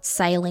went out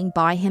sailing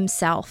by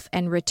himself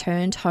and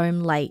returned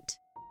home late.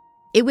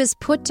 It was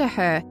put to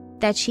her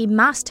that she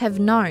must have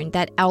known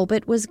that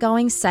Albert was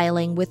going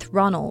sailing with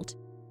Ronald,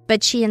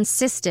 but she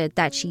insisted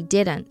that she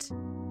didn't.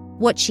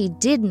 What she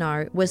did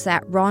know was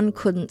that Ron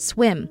couldn't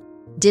swim,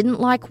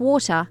 didn't like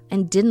water,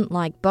 and didn't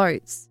like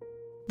boats.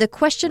 The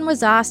question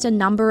was asked a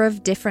number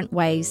of different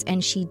ways,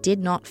 and she did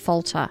not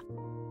falter.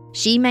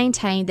 She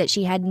maintained that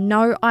she had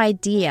no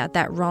idea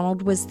that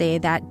Ronald was there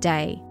that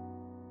day.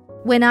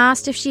 When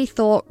asked if she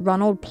thought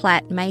Ronald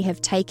Platt may have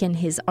taken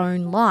his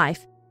own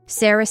life,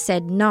 Sarah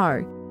said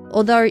no,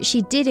 although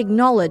she did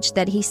acknowledge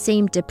that he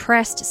seemed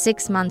depressed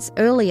 6 months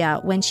earlier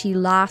when she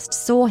last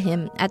saw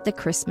him at the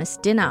Christmas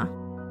dinner.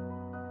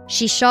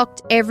 She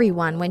shocked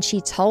everyone when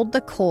she told the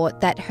court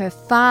that her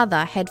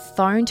father had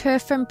phoned her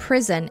from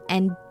prison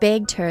and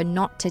begged her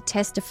not to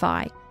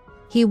testify.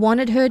 He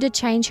wanted her to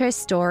change her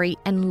story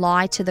and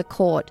lie to the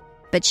court,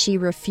 but she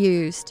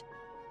refused.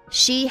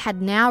 She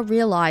had now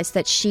realized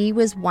that she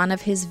was one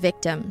of his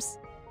victims.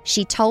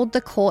 She told the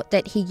court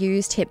that he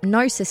used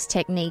hypnosis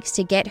techniques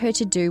to get her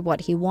to do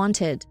what he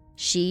wanted.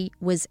 She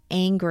was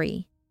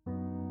angry.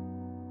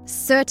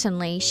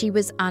 Certainly, she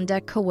was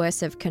under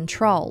coercive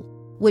control,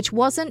 which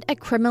wasn't a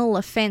criminal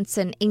offence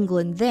in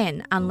England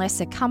then unless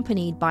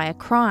accompanied by a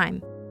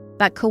crime.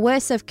 But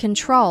coercive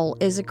control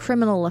is a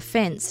criminal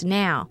offence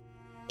now.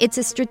 It's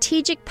a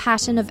strategic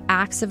pattern of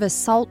acts of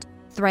assault,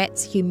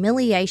 threats,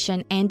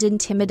 humiliation, and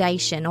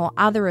intimidation or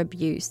other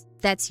abuse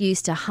that's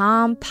used to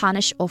harm,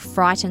 punish, or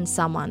frighten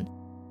someone.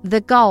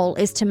 The goal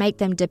is to make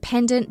them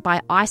dependent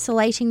by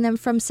isolating them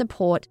from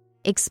support,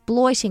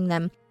 exploiting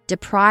them,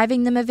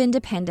 depriving them of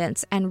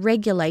independence, and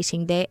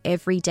regulating their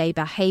everyday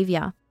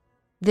behaviour.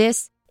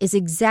 This is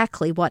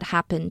exactly what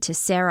happened to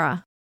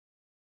Sarah.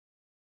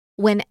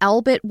 When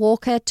Albert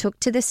Walker took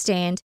to the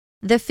stand,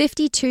 the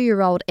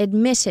 52-year-old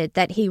admitted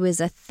that he was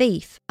a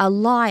thief, a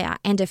liar,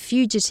 and a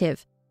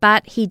fugitive,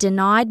 but he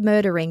denied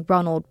murdering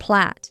Ronald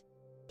Platt.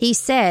 He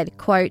said,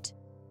 quote,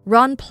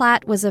 "Ron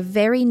Platt was a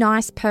very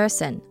nice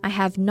person. I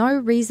have no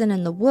reason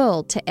in the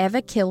world to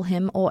ever kill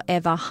him or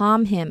ever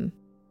harm him."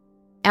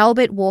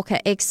 Albert Walker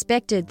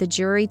expected the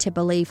jury to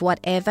believe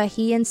whatever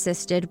he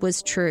insisted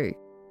was true.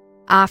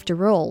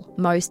 After all,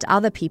 most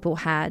other people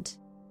had.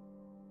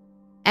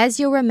 As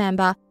you'll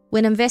remember,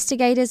 when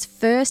investigators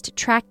first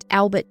tracked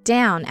Albert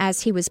down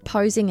as he was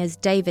posing as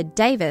David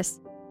Davis,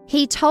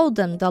 he told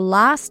them the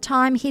last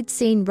time he'd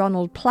seen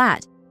Ronald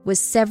Platt was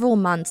several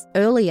months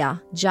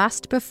earlier,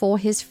 just before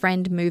his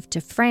friend moved to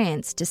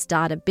France to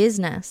start a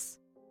business.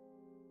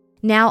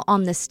 Now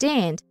on the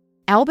stand,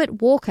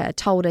 Albert Walker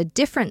told a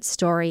different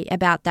story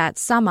about that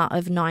summer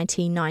of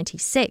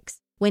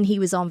 1996, when he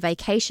was on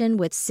vacation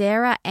with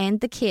Sarah and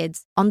the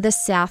kids on the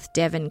South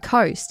Devon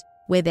coast,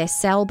 where their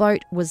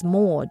sailboat was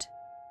moored.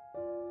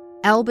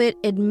 Albert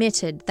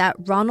admitted that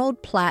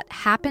Ronald Platt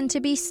happened to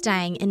be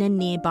staying in a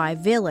nearby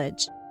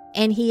village,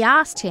 and he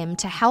asked him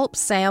to help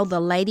sail the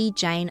Lady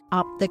Jane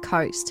up the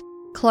coast,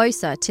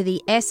 closer to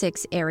the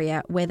Essex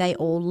area where they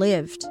all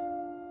lived.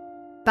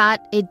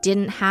 But it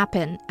didn't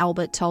happen,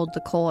 Albert told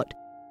the court,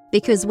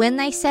 because when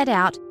they set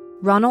out,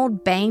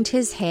 Ronald banged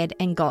his head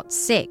and got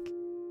sick.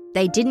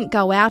 They didn't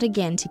go out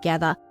again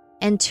together,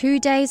 and 2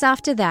 days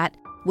after that,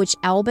 which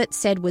Albert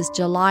said was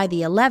July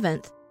the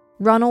 11th,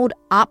 Ronald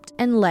upped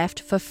and left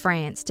for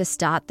France to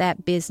start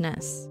that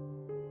business.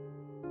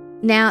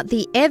 Now,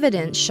 the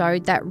evidence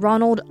showed that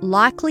Ronald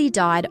likely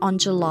died on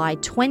July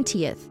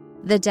 20th,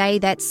 the day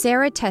that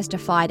Sarah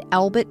testified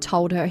Albert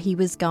told her he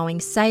was going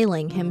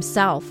sailing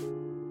himself.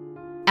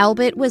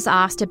 Albert was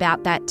asked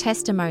about that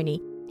testimony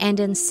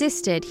and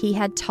insisted he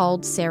had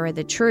told Sarah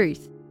the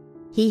truth.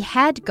 He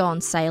had gone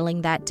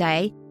sailing that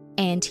day,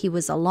 and he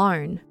was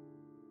alone.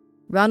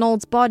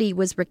 Ronald's body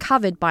was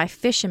recovered by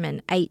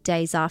fishermen 8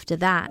 days after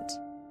that.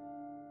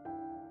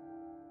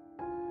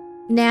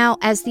 Now,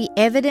 as the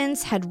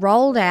evidence had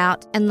rolled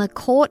out and the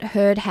court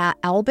heard how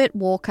Albert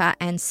Walker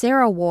and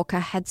Sarah Walker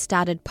had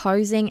started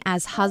posing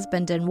as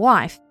husband and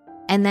wife,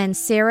 and then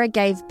Sarah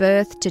gave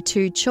birth to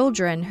 2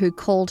 children who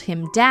called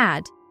him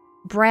Dad,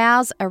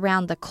 brows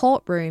around the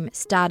courtroom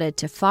started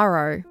to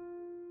furrow.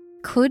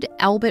 Could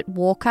Albert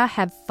Walker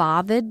have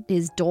fathered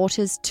his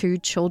daughter's 2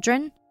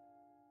 children?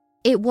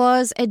 It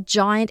was a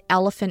giant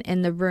elephant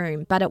in the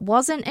room, but it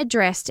wasn't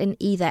addressed in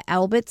either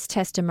Albert's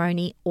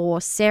testimony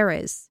or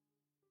Sarah's.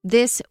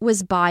 This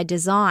was by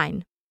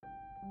design.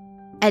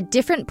 At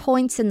different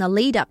points in the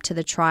lead-up to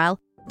the trial,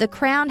 the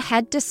Crown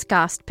had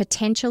discussed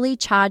potentially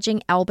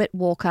charging Albert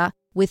Walker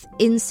with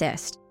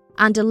incest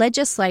under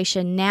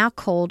legislation now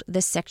called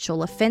the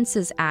Sexual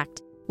Offences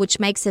Act, which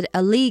makes it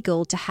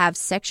illegal to have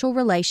sexual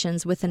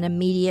relations with an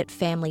immediate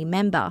family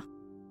member.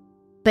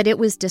 But it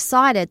was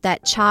decided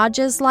that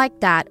charges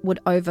like that would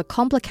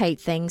overcomplicate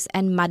things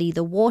and muddy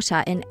the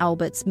water in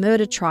Albert's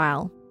murder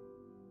trial.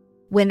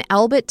 When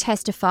Albert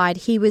testified,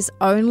 he was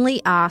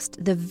only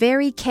asked the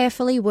very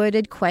carefully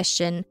worded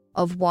question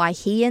of why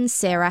he and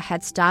Sarah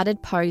had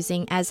started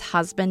posing as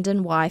husband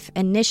and wife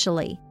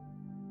initially.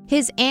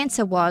 His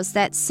answer was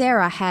that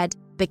Sarah had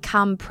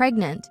become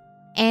pregnant,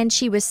 and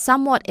she was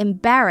somewhat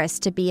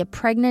embarrassed to be a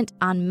pregnant,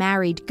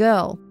 unmarried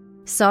girl,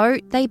 so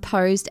they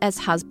posed as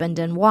husband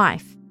and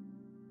wife.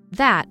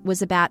 That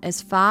was about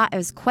as far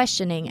as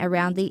questioning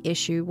around the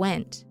issue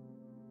went.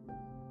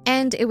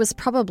 And it was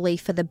probably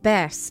for the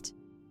best.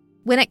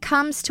 When it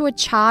comes to a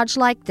charge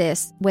like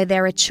this, where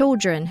there are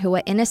children who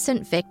are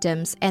innocent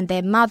victims and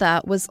their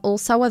mother was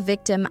also a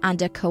victim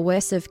under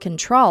coercive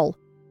control,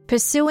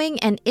 pursuing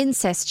an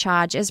incest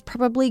charge is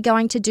probably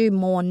going to do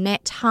more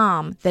net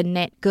harm than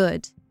net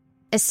good,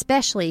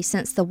 especially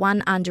since the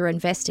one under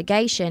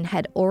investigation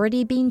had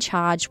already been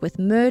charged with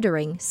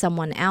murdering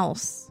someone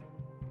else.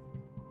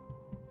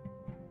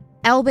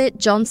 Albert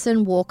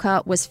Johnson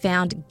Walker was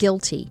found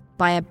guilty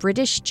by a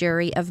British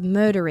jury of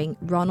murdering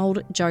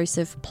Ronald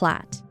Joseph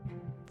Platt.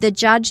 The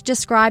judge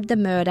described the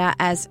murder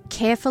as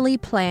carefully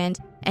planned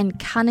and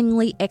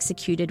cunningly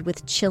executed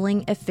with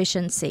chilling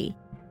efficiency.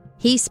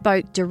 He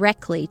spoke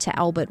directly to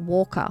Albert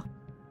Walker.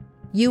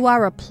 "You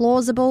are a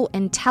plausible,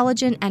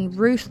 intelligent and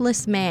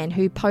ruthless man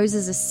who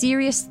poses a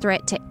serious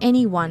threat to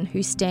anyone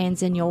who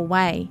stands in your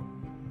way."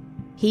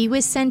 He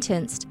was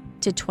sentenced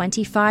to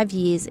 25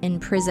 years in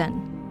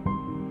prison.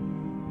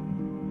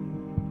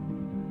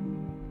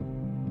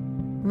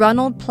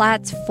 Ronald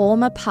Platt's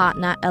former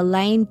partner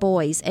Elaine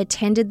Boyes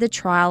attended the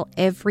trial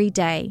every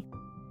day.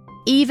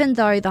 Even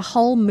though the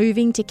whole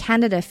moving to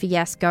Canada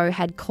fiasco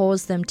had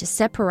caused them to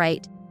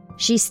separate,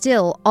 she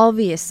still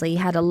obviously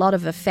had a lot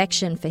of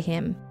affection for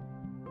him.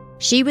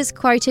 She was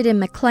quoted in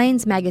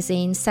Maclean's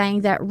magazine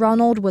saying that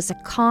Ronald was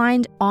a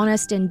kind,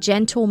 honest and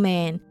gentle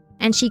man,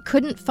 and she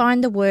couldn't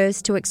find the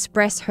words to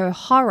express her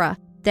horror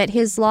that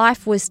his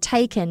life was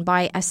taken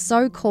by a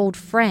so-called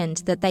friend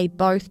that they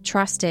both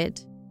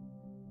trusted.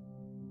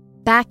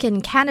 Back in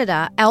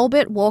Canada,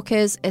 Albert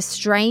Walker's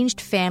estranged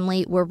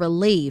family were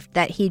relieved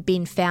that he'd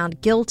been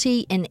found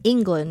guilty in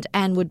England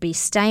and would be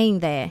staying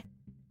there.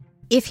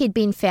 If he'd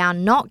been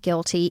found not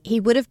guilty, he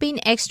would have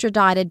been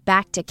extradited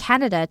back to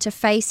Canada to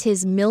face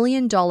his $1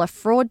 million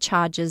fraud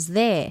charges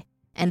there,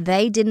 and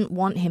they didn't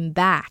want him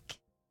back.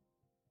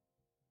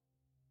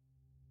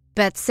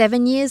 But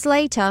 7 years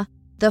later,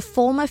 the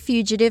former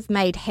fugitive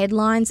made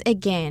headlines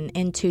again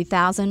in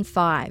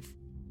 2005.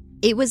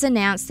 It was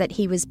announced that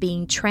he was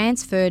being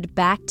transferred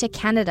back to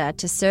Canada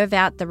to serve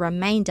out the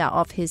remainder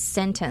of his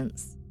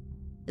sentence.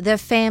 The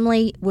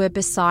family were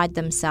beside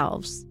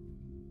themselves.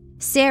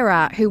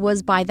 Sarah, who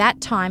was by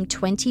that time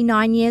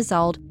 29 years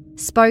old,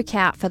 spoke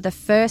out for the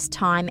first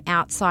time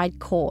outside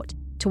court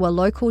to a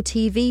local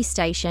TV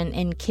station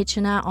in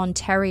Kitchener,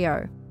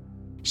 Ontario.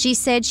 She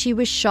said she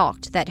was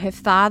shocked that her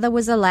father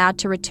was allowed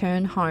to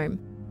return home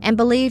and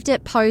believed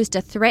it posed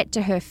a threat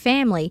to her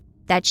family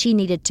that she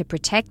needed to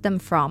protect them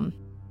from.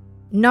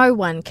 No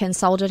one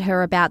consulted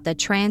her about the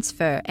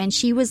transfer, and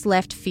she was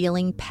left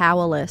feeling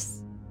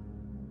powerless.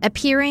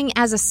 Appearing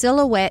as a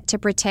silhouette to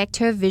protect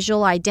her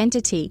visual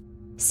identity,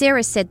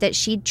 Sarah said that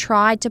she'd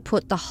tried to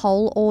put the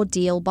whole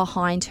ordeal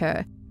behind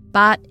her,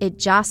 but it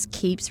just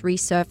keeps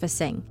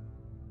resurfacing.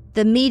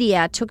 The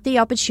media took the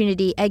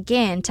opportunity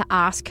again to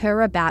ask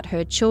her about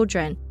her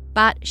children,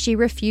 but she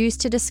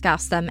refused to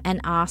discuss them and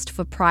asked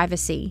for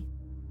privacy.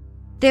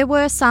 There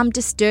were some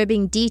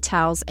disturbing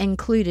details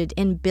included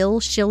in Bill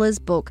Schiller's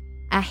book,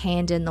 A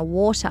Hand in the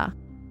Water.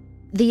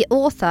 The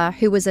author,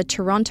 who was a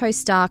Toronto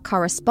Star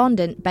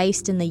correspondent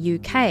based in the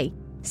UK,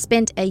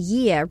 spent a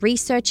year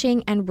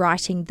researching and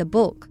writing the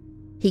book.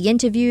 He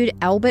interviewed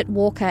Albert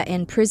Walker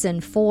in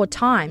prison 4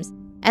 times,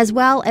 as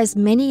well as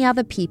many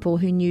other people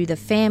who knew the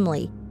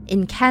family,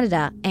 in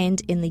Canada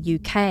and in the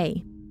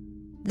UK.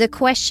 The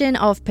question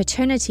of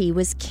paternity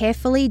was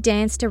carefully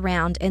danced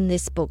around in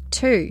this book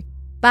too,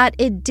 but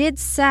it did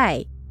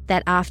say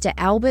that after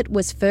Albert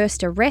was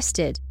first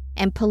arrested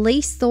and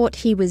police thought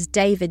he was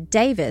David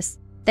Davis,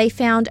 they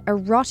found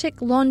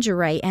erotic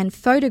lingerie and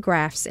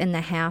photographs in the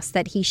house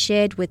that he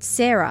shared with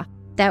Sarah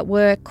that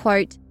were,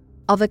 quote,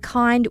 of a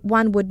kind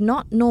one would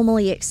not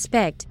normally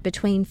expect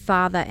between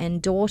father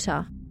and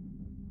daughter.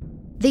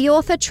 The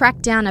author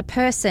tracked down a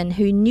person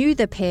who knew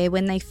the pair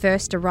when they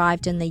first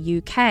arrived in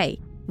the UK,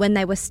 when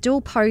they were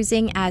still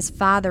posing as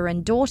father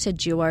and daughter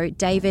duo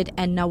David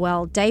and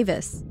Noelle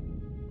Davis.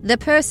 The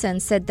person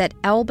said that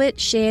Albert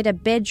shared a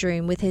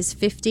bedroom with his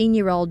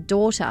 15-year-old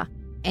daughter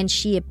and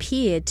she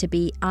appeared to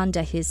be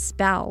under his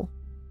spell.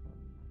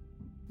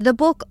 The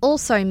book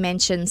also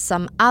mentions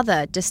some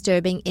other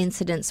disturbing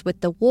incidents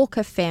with the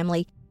Walker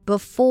family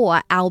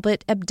before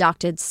Albert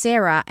abducted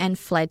Sarah and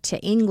fled to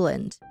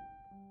England.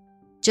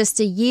 Just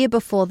a year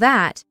before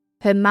that,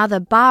 her mother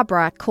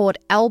Barbara caught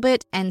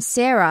Albert and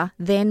Sarah,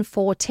 then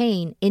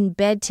 14, in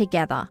bed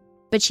together,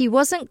 but she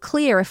wasn't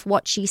clear if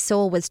what she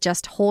saw was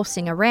just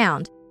horsing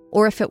around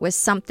or if it was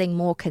something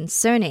more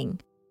concerning.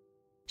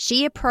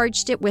 She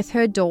approached it with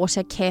her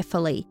daughter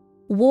carefully,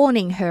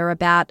 warning her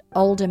about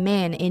older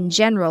men in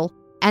general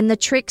and the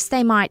tricks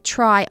they might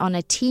try on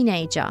a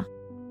teenager.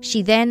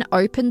 She then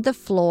opened the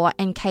floor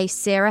in case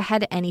Sarah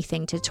had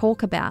anything to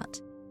talk about.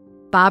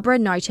 Barbara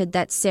noted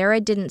that Sarah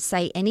didn't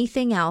say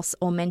anything else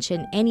or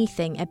mention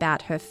anything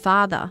about her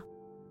father.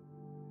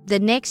 The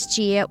next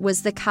year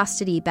was the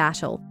custody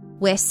battle,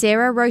 where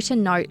Sarah wrote a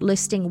note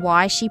listing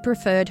why she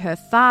preferred her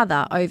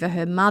father over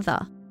her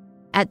mother.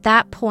 At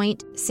that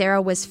point,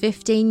 Sarah was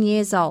 15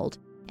 years old,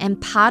 and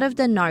part of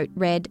the note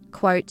read,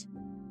 quote,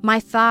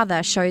 "My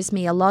father shows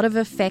me a lot of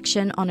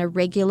affection on a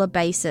regular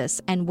basis,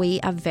 and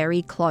we are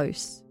very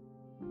close."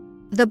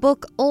 The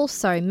book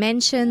also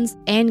mentions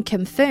and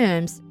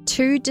confirms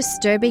two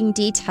disturbing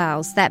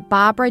details that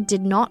Barbara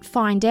did not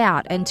find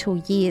out until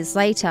years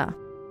later.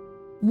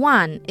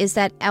 One is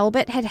that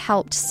Albert had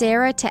helped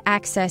Sarah to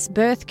access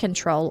birth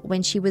control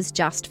when she was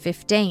just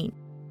 15.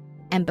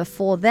 And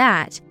before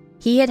that,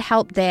 he had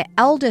helped their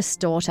eldest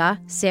daughter,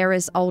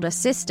 Sarah's older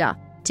sister,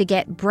 to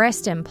get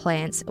breast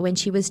implants when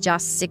she was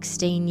just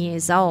 16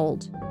 years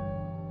old.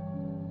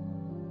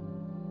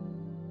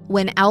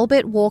 When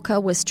Albert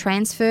Walker was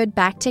transferred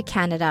back to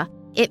Canada,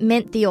 it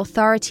meant the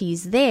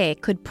authorities there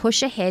could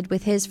push ahead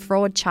with his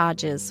fraud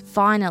charges,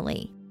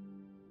 finally.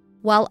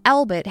 While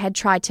Albert had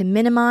tried to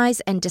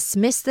minimize and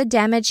dismiss the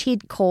damage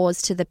he'd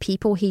caused to the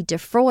people he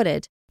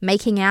defrauded,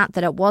 making out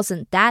that it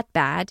wasn't that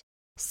bad,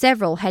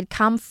 several had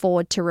come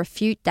forward to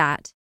refute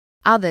that.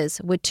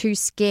 Others were too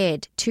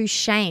scared, too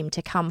shamed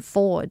to come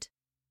forward.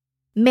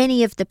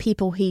 Many of the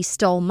people he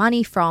stole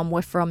money from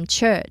were from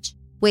church,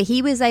 where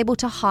he was able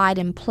to hide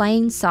in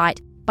plain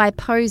sight by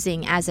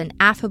posing as an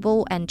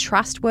affable and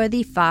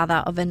trustworthy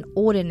father of an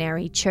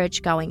ordinary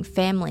church-going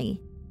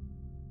family.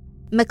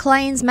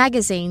 Maclean's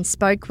magazine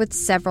spoke with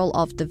several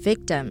of the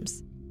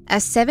victims. A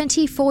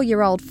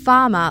 74-year-old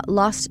farmer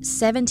lost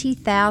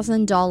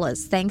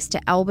 $70,000 thanks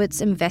to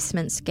Albert's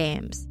investment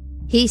scams.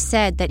 He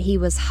said that he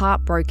was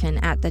heartbroken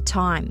at the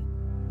time.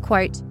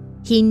 Quote,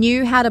 "He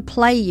knew how to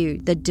play you,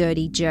 the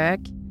dirty jerk."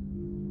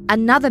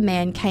 Another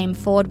man came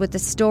forward with the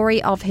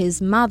story of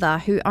his mother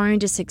who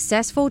owned a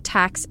successful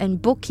tax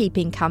and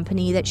bookkeeping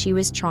company that she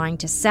was trying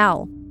to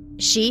sell.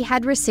 She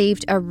had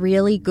received a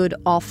really good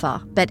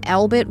offer, but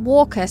Albert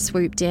Walker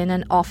swooped in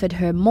and offered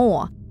her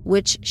more,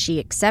 which she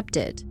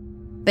accepted.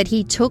 But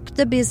he took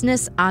the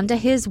business under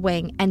his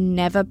wing and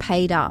never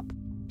paid up.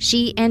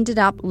 She ended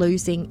up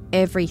losing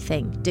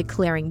everything,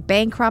 declaring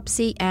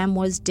bankruptcy, and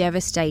was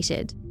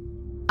devastated.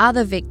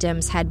 Other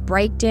victims had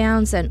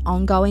breakdowns and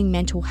ongoing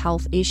mental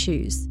health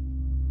issues.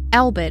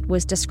 Albert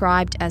was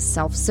described as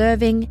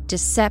self-serving,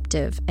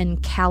 deceptive,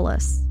 and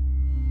callous.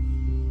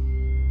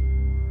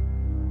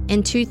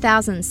 In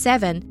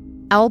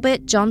 2007,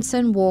 Albert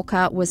Johnson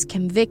Walker was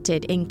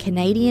convicted in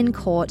Canadian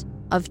court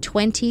of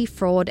 20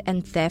 fraud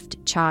and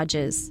theft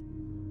charges.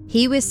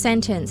 He was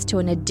sentenced to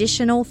an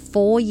additional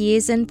 4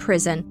 years in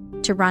prison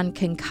to run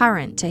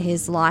concurrent to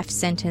his life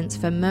sentence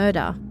for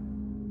murder.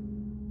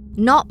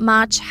 Not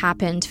much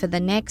happened for the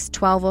next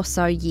 12 or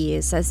so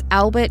years as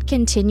Albert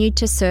continued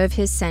to serve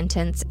his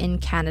sentence in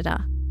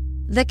Canada.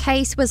 The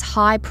case was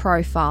high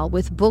profile,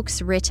 with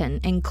books written,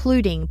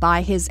 including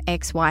by his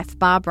ex-wife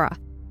Barbara.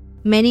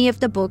 Many of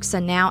the books are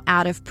now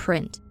out of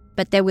print,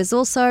 but there was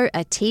also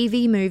a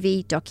TV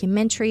movie,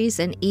 documentaries,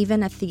 and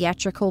even a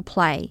theatrical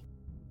play.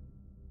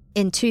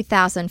 In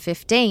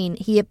 2015,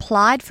 he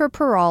applied for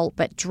parole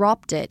but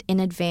dropped it in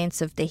advance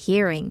of the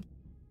hearing.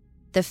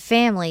 The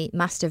family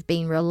must have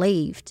been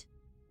relieved.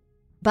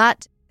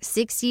 But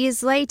 6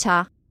 years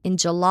later, in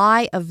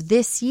July of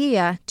this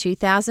year,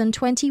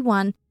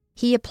 2021,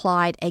 he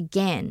applied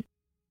again.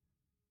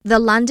 The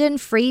London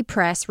Free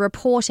Press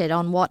reported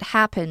on what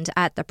happened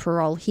at the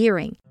parole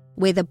hearing,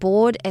 where the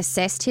board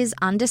assessed his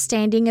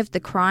understanding of the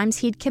crimes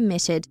he'd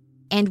committed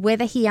and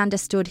whether he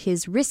understood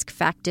his risk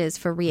factors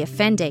for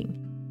reoffending.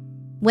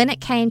 When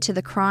it came to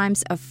the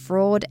crimes of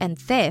fraud and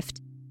theft,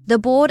 the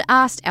board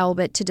asked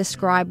Albert to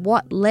describe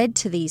what led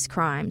to these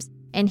crimes,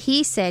 and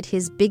he said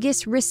his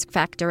biggest risk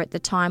factor at the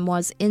time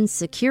was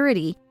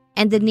insecurity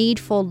and the need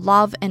for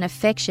love and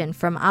affection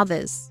from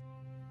others.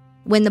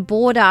 When the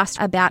board asked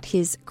about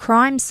his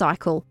crime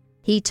cycle,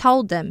 he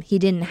told them he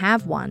didn't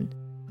have one.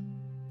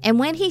 And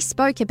when he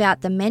spoke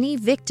about the many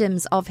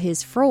victims of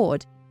his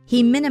fraud,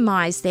 he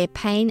minimized their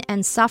pain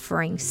and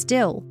suffering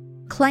still,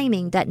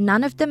 claiming that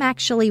none of them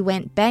actually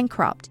went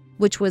bankrupt,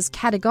 which was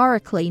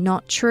categorically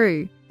not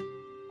true.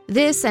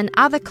 This and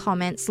other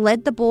comments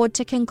led the board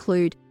to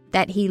conclude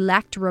that he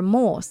lacked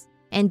remorse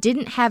and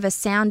didn't have a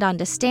sound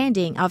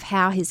understanding of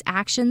how his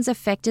actions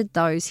affected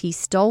those he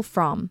stole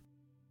from.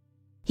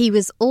 He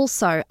was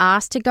also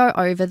asked to go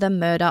over the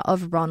murder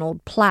of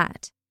Ronald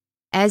Platt.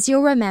 As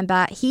you'll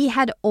remember, he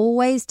had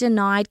always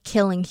denied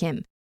killing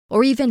him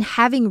or even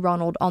having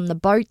Ronald on the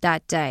boat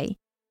that day.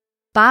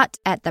 But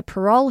at the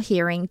parole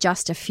hearing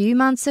just a few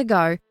months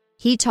ago,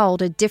 he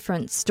told a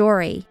different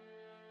story.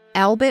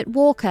 Albert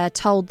Walker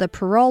told the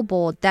parole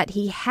board that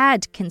he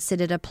had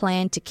considered a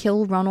plan to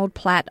kill Ronald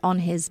Platt on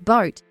his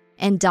boat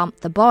and dump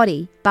the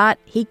body, but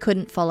he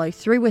couldn't follow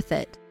through with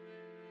it.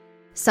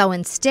 So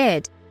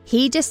instead,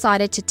 he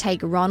decided to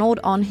take Ronald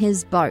on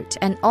his boat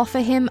and offer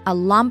him a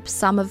lump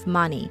sum of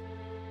money.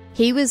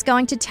 He was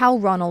going to tell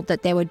Ronald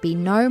that there would be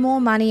no more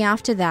money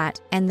after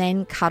that and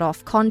then cut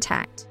off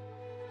contact.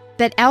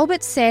 But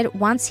Albert said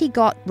once he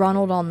got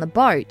Ronald on the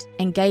boat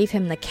and gave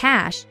him the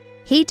cash,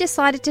 he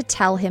decided to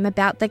tell him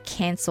about the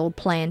cancelled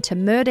plan to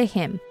murder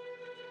him.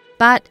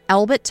 But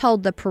Albert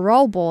told the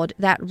parole board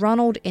that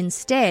Ronald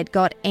instead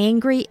got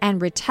angry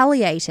and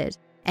retaliated,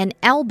 and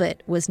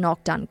Albert was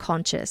knocked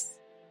unconscious.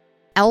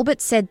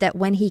 Albert said that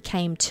when he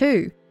came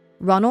to,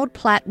 Ronald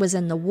Platt was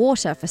in the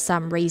water for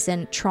some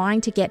reason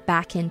trying to get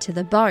back into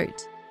the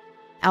boat.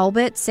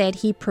 Albert said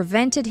he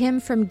prevented him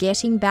from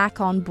getting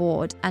back on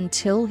board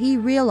until he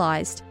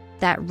realised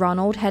that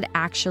Ronald had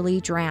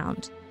actually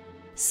drowned.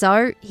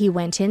 So he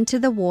went into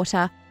the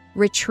water,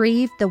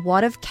 retrieved the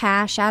wad of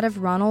cash out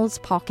of Ronald's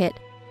pocket,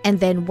 and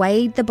then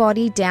weighed the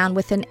body down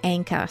with an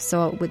anchor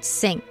so it would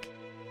sink.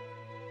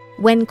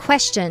 When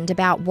questioned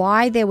about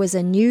why there was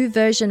a new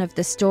version of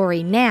the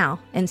story now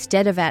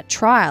instead of at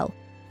trial,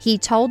 he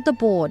told the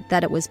board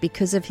that it was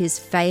because of his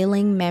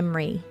failing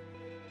memory.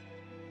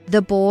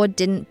 The board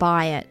didn't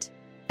buy it.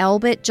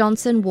 Albert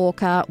Johnson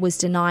Walker was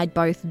denied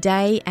both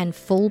day and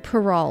full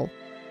parole,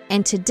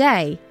 and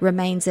today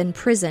remains in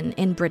prison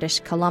in British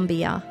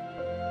Columbia.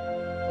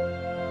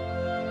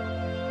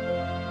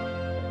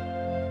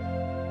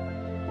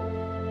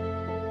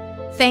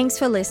 Thanks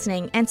for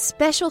listening, and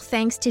special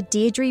thanks to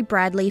Deirdre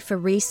Bradley for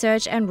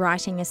research and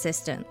writing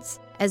assistance.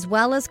 As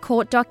well as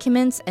court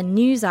documents and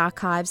news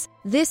archives,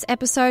 this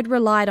episode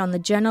relied on the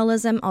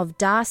journalism of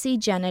Darcy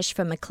Jenish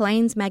for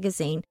Maclean's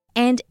magazine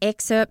and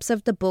excerpts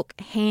of the book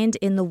Hand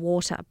in the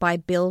Water by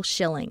Bill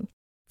Schilling.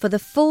 For the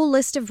full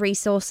list of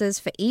resources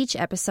for each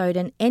episode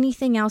and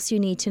anything else you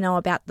need to know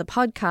about the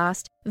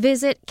podcast,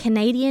 visit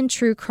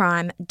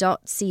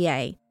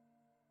canadiantruecrime.ca.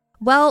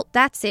 Well,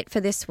 that's it for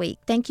this week.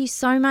 Thank you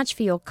so much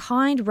for your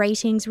kind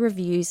ratings,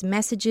 reviews,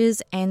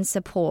 messages, and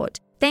support.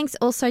 Thanks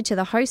also to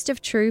the host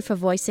of True for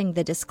voicing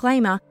the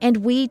disclaimer, and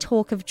We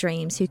Talk of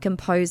Dreams who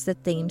composed the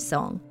theme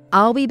song.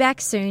 I'll be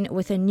back soon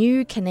with a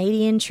new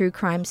Canadian true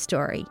crime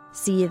story.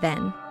 See you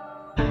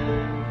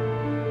then.